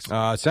lyrics?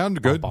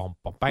 Sound good.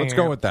 Let's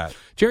go with that.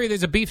 Jerry,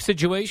 there's a beef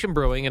situation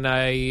brewing, and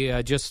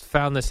I just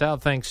found this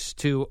out thanks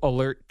to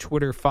alert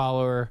Twitter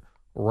follower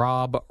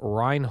Rob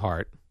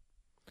Reinhart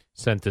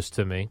sent this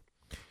to me.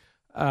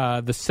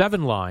 The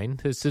 7 line,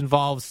 this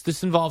involves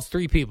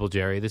 3 people,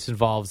 Jerry. This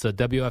involves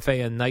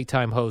WFAN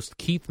nighttime host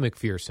Keith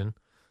McPherson.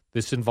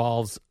 This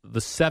involves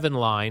the 7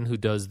 line, who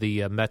does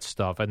the Mets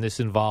stuff, and this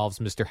involves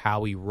Mr.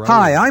 Howie Rose.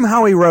 Hi, I'm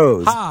Howie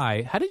Rose.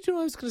 Hi. How did you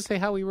know I was going to say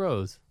Howie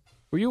Rose?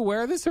 Were you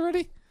aware of this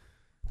already?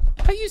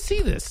 How do you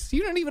see this?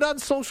 You're not even on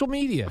social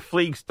media.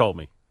 Fleeks told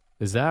me.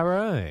 Is that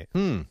right?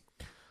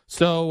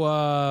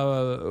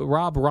 So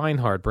Rob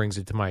Reinhart brings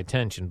it to my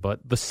attention, but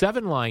the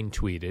 7 line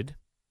tweeted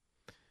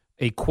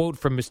a quote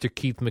from Mr.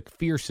 Keith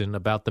McPherson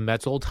about the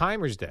Mets Old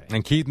Timers Day.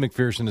 And Keith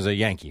McPherson is a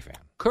Yankee fan.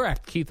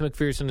 Correct. Keith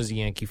McPherson is a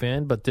Yankee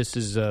fan, but this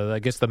is, I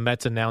guess the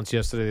Mets announced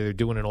yesterday they're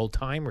doing an Old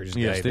Timers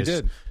Day. Yes, they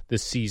did.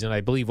 This season.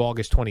 I believe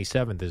August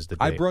 27th is the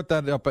date. I brought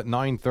that up at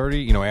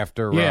 9:30,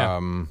 after,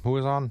 who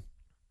was on?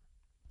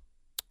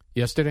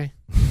 Yesterday?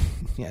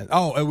 Yeah.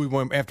 Oh, we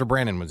went after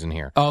Brandon was in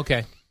here. Oh,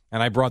 okay.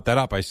 And I brought that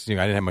up. I didn't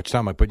have much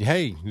time. But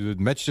hey, the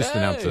Mets just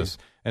announced this,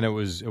 and it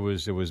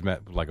was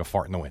met like a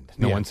fart in the wind.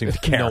 No one seemed to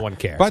care. No one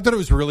cared. But I thought it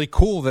was really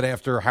cool that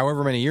after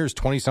however many years,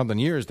 20-something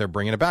years, they're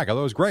bringing it back. I thought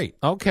it was great.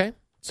 Okay.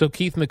 So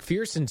Keith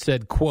McPherson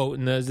said, quote,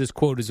 and this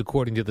quote is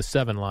according to the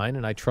 7 line,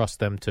 and I trust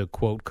them to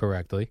quote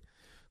correctly.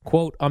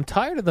 Quote, I'm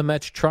tired of the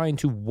Mets trying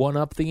to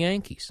one-up the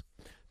Yankees.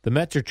 The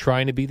Mets are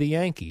trying to be the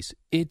Yankees.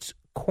 It's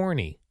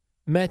corny.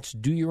 Mets,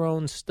 do your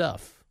own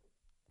stuff.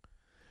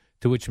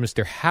 To which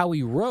Mr.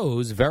 Howie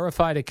Rose,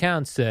 verified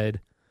account,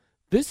 said,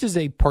 this is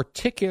a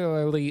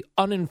particularly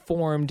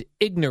uninformed,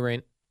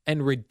 ignorant,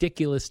 and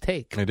ridiculous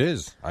take. It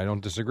is. I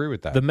don't disagree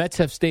with that. The Mets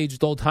have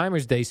staged Old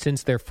Timers Day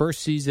since their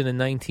first season in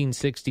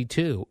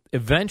 1962.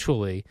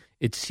 Eventually,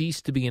 it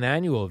ceased to be an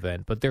annual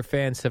event, but their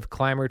fans have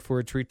clamored for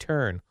its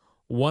return.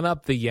 One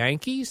up the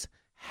Yankees?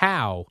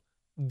 How?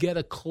 Get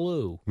a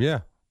clue.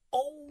 Yeah.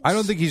 I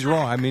don't think he's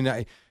wrong. I mean,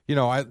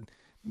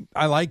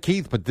 I like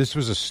Keith, but this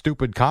was a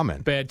stupid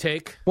comment. Bad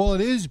take? Well,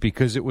 it is,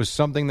 because it was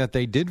something that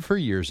they did for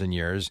years and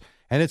years,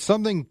 and it's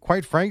something,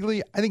 quite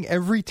frankly, I think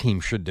every team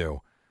should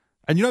do.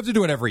 And you don't have to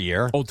do it every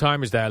year. Old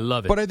Timers Day, I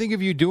love it. But I think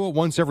if you do it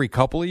once every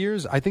couple of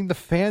years, I think the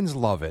fans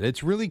love it.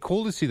 It's really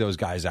cool to see those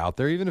guys out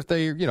there, even if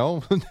they,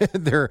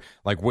 they're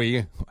like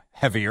way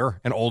heavier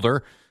and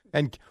older,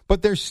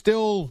 but they're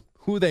still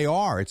who they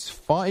are. It's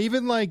fun.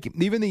 Even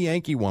the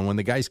Yankee one, when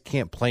the guys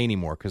can't play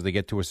anymore because they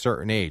get to a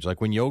certain age,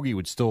 like when Yogi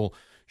would still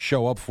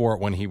show up for it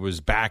when he was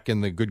back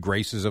in the good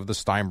graces of the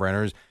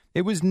Steinbrenners.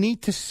 It was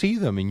neat to see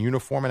them in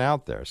uniform and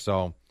out there.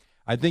 So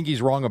I think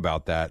he's wrong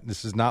about that.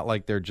 This is not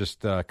like they're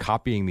just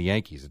copying the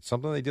Yankees. It's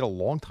something they did a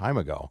long time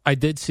ago. I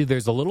did see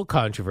there's a little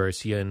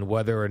controversy in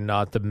whether or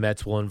not the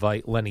Mets will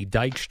invite Lenny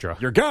Dykstra.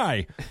 Your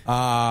guy.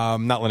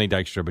 Not Lenny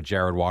Dykstra, but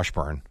Jared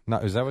Washburn.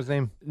 Is that his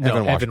name?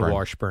 No, Evan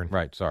Washburn.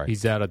 Right, sorry.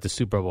 He's out at the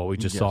Super Bowl. We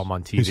just saw him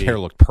on TV. His hair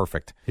looked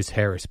perfect. His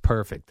hair is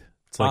perfect.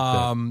 It's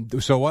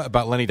like so what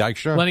about Lenny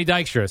Dykstra? Lenny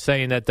Dykstra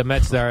saying that the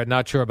Mets are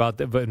not sure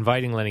about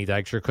inviting Lenny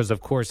Dykstra because,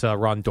 of course,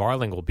 Ron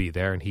Darling will be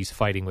there, and he's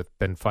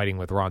been fighting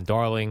with Ron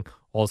Darling.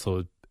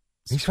 Also,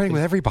 he's fighting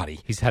with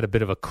everybody. He's had a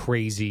bit of a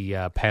crazy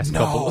past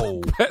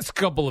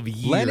couple of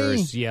years.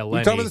 Lenny? Yeah, Lenny.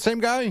 You talking about the same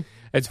guy?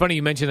 It's funny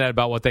you mentioned that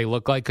about what they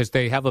look like because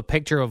they have a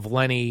picture of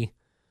Lenny.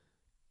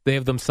 They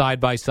have them side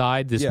by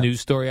side. This news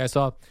story I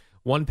saw.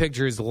 One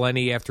picture is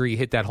Lenny after he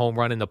hit that home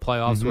run in the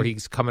playoffs where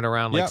he's coming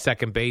around like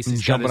second base.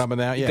 He's jumping up and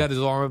down. He's got his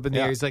arm up in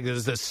the air. He's like,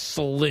 there's this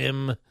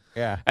slim.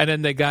 Yeah. And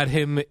then they got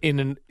him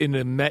in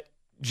a Met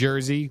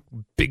jersey,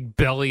 big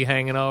belly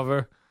hanging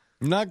over.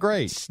 Not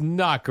great. It's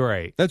not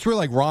great. That's where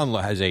like Ron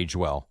has aged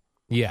well.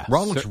 Yeah.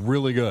 Ron looks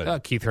really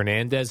good. Keith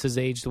Hernandez has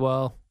aged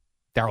well.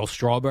 Darryl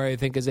Strawberry, I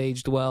think, has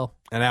aged well.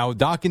 And now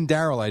Doc and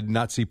Darryl, I did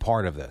not see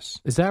part of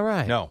this. Is that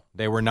right? No,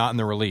 they were not in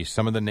the release.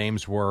 Some of the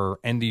names were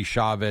Endy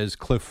Chavez,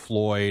 Cliff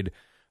Floyd.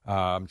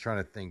 I'm trying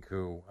to think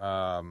who.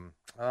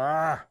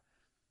 I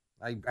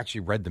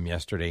actually read them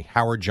yesterday.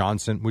 Howard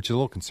Johnson, which is a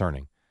little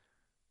concerning.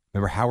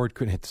 Remember, Howard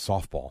couldn't hit the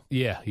softball.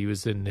 Yeah, he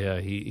was in.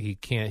 He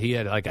can't. He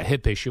had like a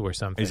hip issue or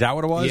something. Is that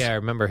what it was? Yeah, I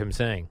remember him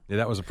saying. Yeah,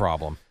 that was a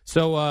problem.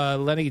 So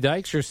Lenny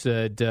Dykstra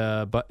said,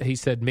 but he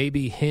said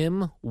maybe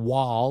him,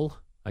 Wall.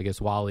 I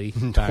guess Wally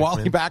Backman,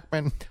 Wally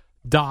Backman,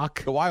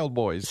 Doc, the Wild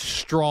Boys,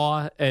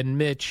 Straw, and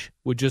Mitch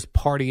would just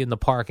party in the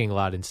parking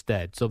lot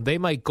instead. So they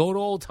might go to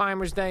Old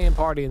Timers Day and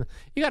party.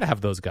 You got to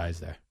have those guys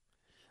there.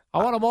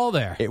 I want them all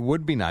there. It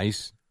would be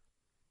nice.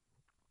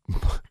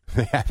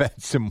 They have had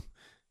some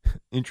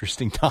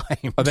interesting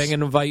times. Are they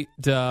going to invite,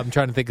 I'm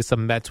trying to think of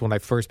some Mets when I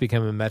first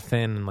became a Met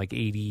fan in like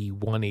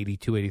 81,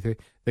 82, 83.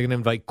 They're going to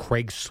invite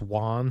Craig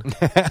Swan.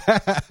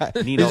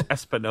 Nino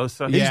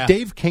Espinosa. Is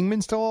Dave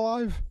Kingman still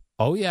alive?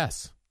 Oh,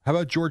 yes. How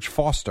about George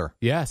Foster?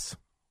 Yes.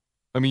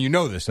 I mean, you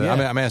know this. Yeah.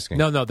 I'm asking.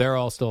 No, they're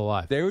all still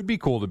alive. They would be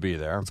cool to be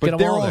there. Let's but get them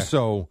they're all there.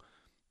 also,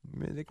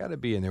 they got to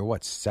be in their,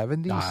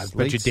 70s? I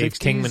bet you Dave 60s?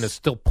 Kingman has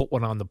still put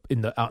one out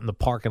in the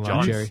parking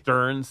lot, Jerry.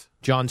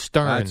 John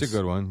Stearns. That's a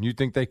good one. You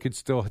think they could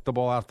still hit the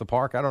ball out the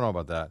park? I don't know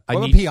about that. I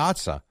What need- about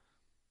Piazza?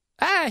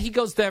 He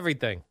goes to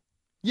everything.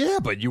 Yeah,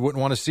 but you wouldn't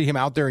want to see him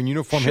out there in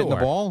uniform hitting the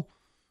Sure. ball?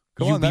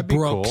 Come on, Hubie that'd be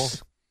Brooks.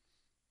 cool.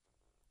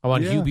 I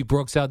want Hubie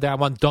Brooks out there. I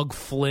want Doug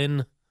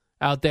Flynn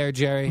out there,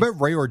 Jerry. What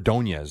about Ray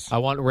Ordonez? I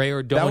want Ray That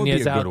would be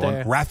Ordonez a out good there.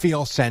 one.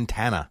 Rafael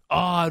Santana. Oh,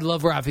 I'd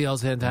love Rafael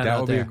Santana That out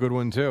would be there. a good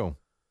one, too.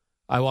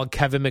 I want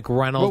Kevin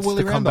McReynolds Well,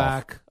 Willie to come Randolph.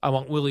 back. I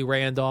want Willie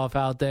Randolph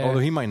out there. Although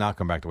he might not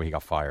come back the way he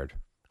got fired.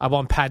 I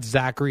want Pat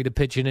Zachary to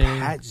pitch an inning.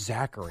 Pat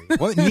Zachary.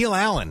 What? Neil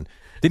Allen.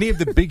 Didn't he have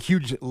the big,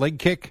 huge leg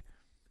kick?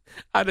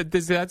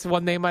 That's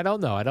one name I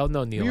don't know. I don't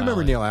know Neil You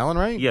remember Allen. Neil Allen,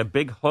 right? Yeah,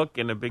 big hook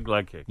and a big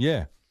leg kick.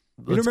 Yeah.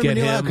 You Let's remember get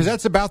Neil Allen? him. Because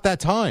that's about that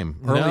time.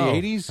 Early No,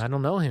 80s? I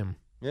don't know him.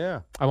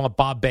 Yeah. I want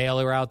Bob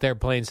Baylor out there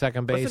playing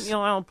second base. Wasn't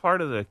Neil Allen part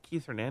of the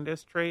Keith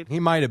Hernandez trade? He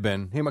might have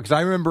been. Because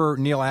I remember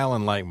Neil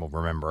Allen,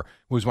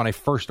 was when I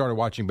first started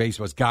watching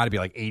baseball. It's got to be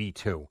like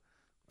 82.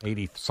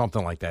 80,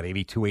 something like that.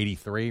 82,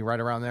 83, right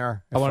around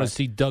there. I want to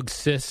see Doug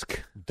Sisk.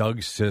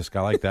 Doug Sisk.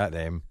 I like that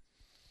name.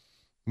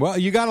 Well,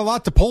 you got a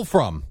lot to pull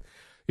from.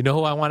 You know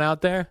who I want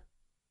out there?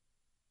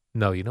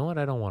 No, you know what?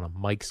 I don't want him.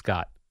 Mike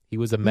Scott. He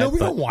was a Met. No, we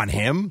but don't want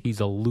him. He's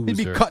a loser. He'd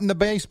be cutting the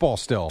baseball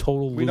still.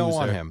 Total We don't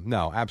want loser. him.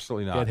 No,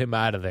 absolutely not. Get him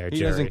out of there, He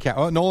Jerry. doesn't count.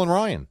 Oh, Nolan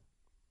Ryan.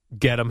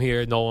 Get him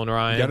here, Nolan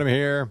Ryan. Get him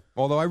here.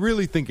 Although I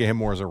really think of him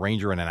more as a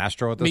Ranger and an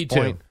Astro at this Me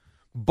point. too.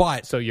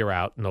 But So you're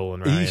out,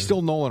 Nolan Ryan. he's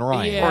still Nolan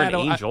Ryan. Yeah, Or I an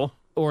don't- Angel.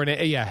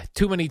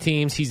 Too many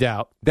teams. He's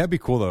out. That'd be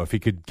cool, though, if he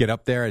could get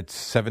up there at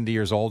 70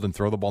 years old and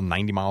throw the ball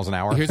 90 miles an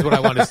hour. Here's what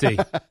I want to see: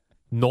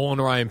 Nolan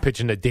Ryan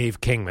pitching to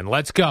Dave Kingman.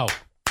 Let's go,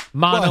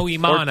 mano y Or to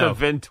mano.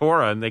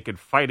 Ventura, and they could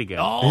fight again.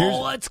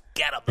 Oh, let's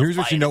get him. Here's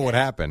what you know would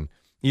happen.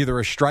 Either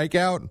a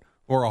strikeout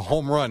or a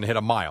home run hit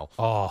a mile.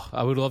 Oh,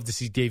 I would love to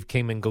see Dave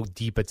Kingman go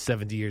deep at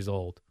 70 years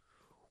old.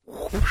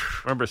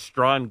 Remember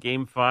Straw in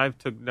Game 5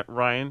 took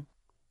Ryan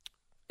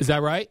Is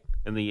that right?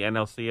 in the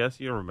NLCS?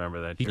 You don't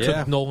remember that. He Jerry.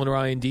 took Nolan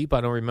Ryan deep.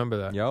 I don't remember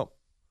that. Yep.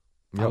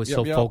 I was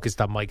so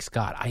focused on Mike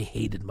Scott. I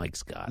hated Mike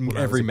Scott. when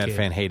I was Every a Met kid.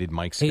 fan hated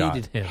Mike Scott.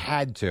 Hated him.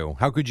 Had to.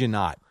 How could you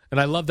not? And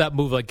I love that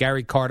move. Like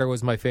Gary Carter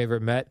was my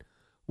favorite Met.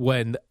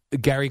 When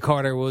Gary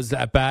Carter was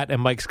at bat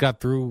and Mike Scott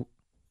threw,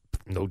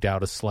 no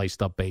doubt, a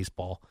sliced up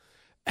baseball.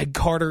 And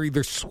Carter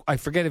either, I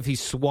forget if he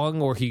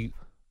swung or he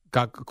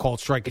got called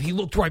strike. And he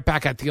looked right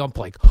back at the ump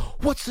like,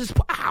 what's this?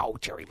 Ow,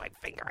 Jerry, my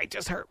finger. I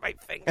just hurt my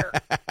finger.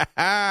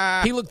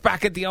 He looked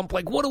back at the ump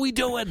like, what are we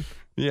doing?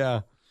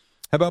 Yeah.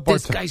 How about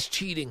This guy's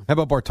cheating. How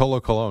about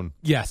Bartolo Colon?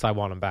 Yes, I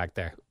want him back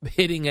there.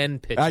 Hitting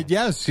and pitching.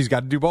 Yes, he's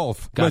got to do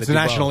both. Gotta But it's the do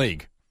National both.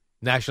 League.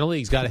 National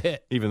League's got a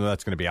hit. Even though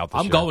that's going to be out this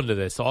I'm year. going to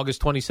this,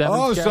 August 27th.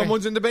 Oh, Jerry.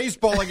 someone's into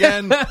baseball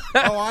again.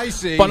 Oh, I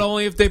see. But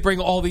only if they bring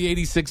all the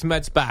 86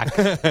 Mets back.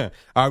 All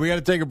right, we got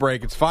to take a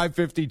break. It's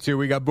 5:52.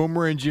 We got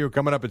Boomer and Gio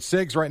coming up at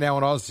 6 right now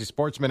on Odyssey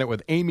Sports Minute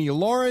with Amy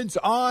Lawrence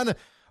on,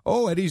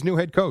 Eddie's new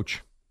head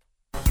coach.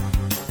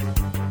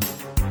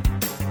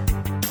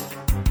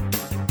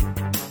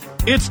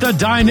 It's the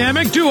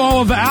dynamic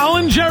duo of Al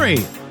and Jerry,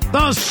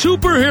 the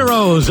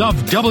superheroes of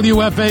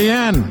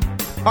WFAN.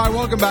 All right,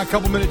 welcome back.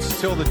 Couple minutes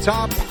till the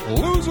top.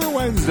 Loser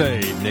Wednesday.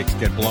 Knicks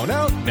get blown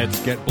out.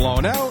 Nets get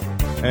blown out.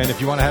 And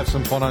if you want to have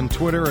some fun on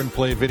Twitter and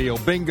play video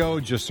bingo,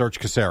 just search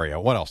Casario.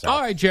 What else?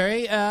 All right,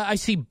 Jerry. I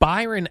see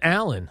Byron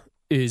Allen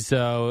is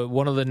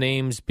one of the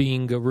names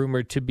being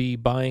rumored to be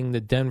buying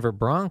the Denver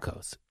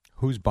Broncos.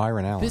 Who's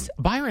Byron Allen?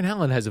 Byron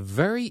Allen has a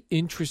very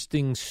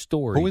interesting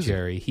story, Who is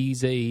Jerry.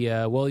 He's he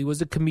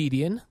was a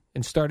comedian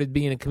and started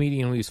being a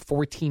comedian when he was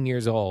 14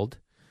 years old.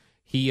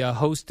 He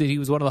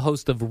was one of the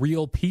hosts of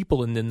Real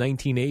People in the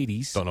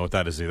 1980s. Don't know what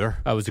that is either.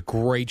 It was a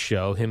great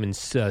show. Him and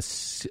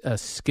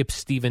Skip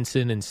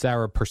Stevenson and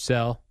Sarah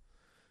Purcell.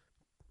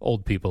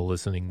 Old people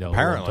listening know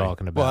Apparently. what I'm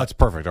talking about. Well, that's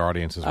perfect. Our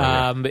audience is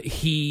right.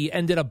 He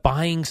ended up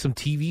buying some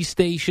TV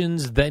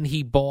stations. Then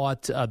he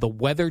bought the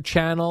Weather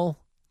Channel.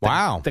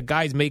 Wow. The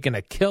guy's making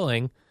a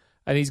killing.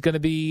 And he's going to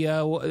be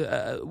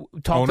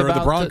talked Owner about of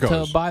the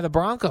Broncos. to buy the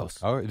Broncos.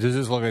 Oh, does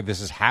this look like this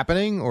is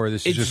happening, or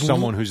this is just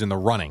someone who's in the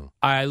running?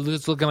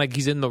 It's looking like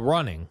he's in the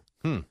running.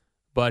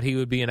 But he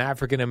would be an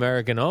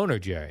African-American owner,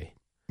 Jerry.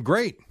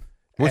 Great.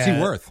 What's he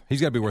worth? He's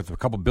got to be worth a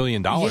couple $1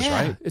 billion,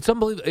 right? It's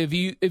unbelievable.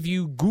 If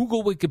you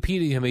Google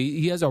Wikipedia him,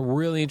 he has a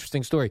really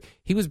interesting story.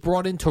 He was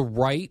brought in to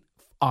write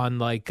on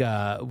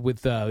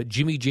with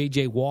Jimmy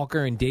J.J.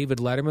 Walker and David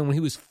Letterman when he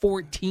was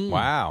 14.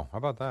 Wow. How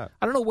about that?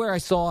 I don't know where I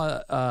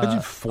saw...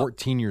 Imagine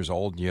 14 years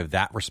old and you have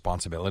that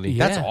responsibility.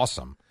 Yeah. That's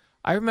awesome.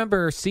 I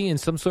remember seeing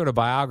some sort of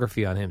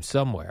biography on him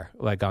somewhere,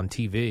 like on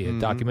TV, a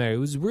documentary. It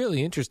was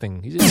really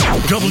interesting.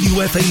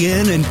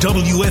 WFAN and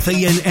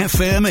WFAN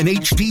FM and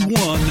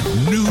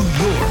HD1, New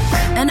York.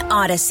 An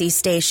Odyssey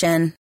station.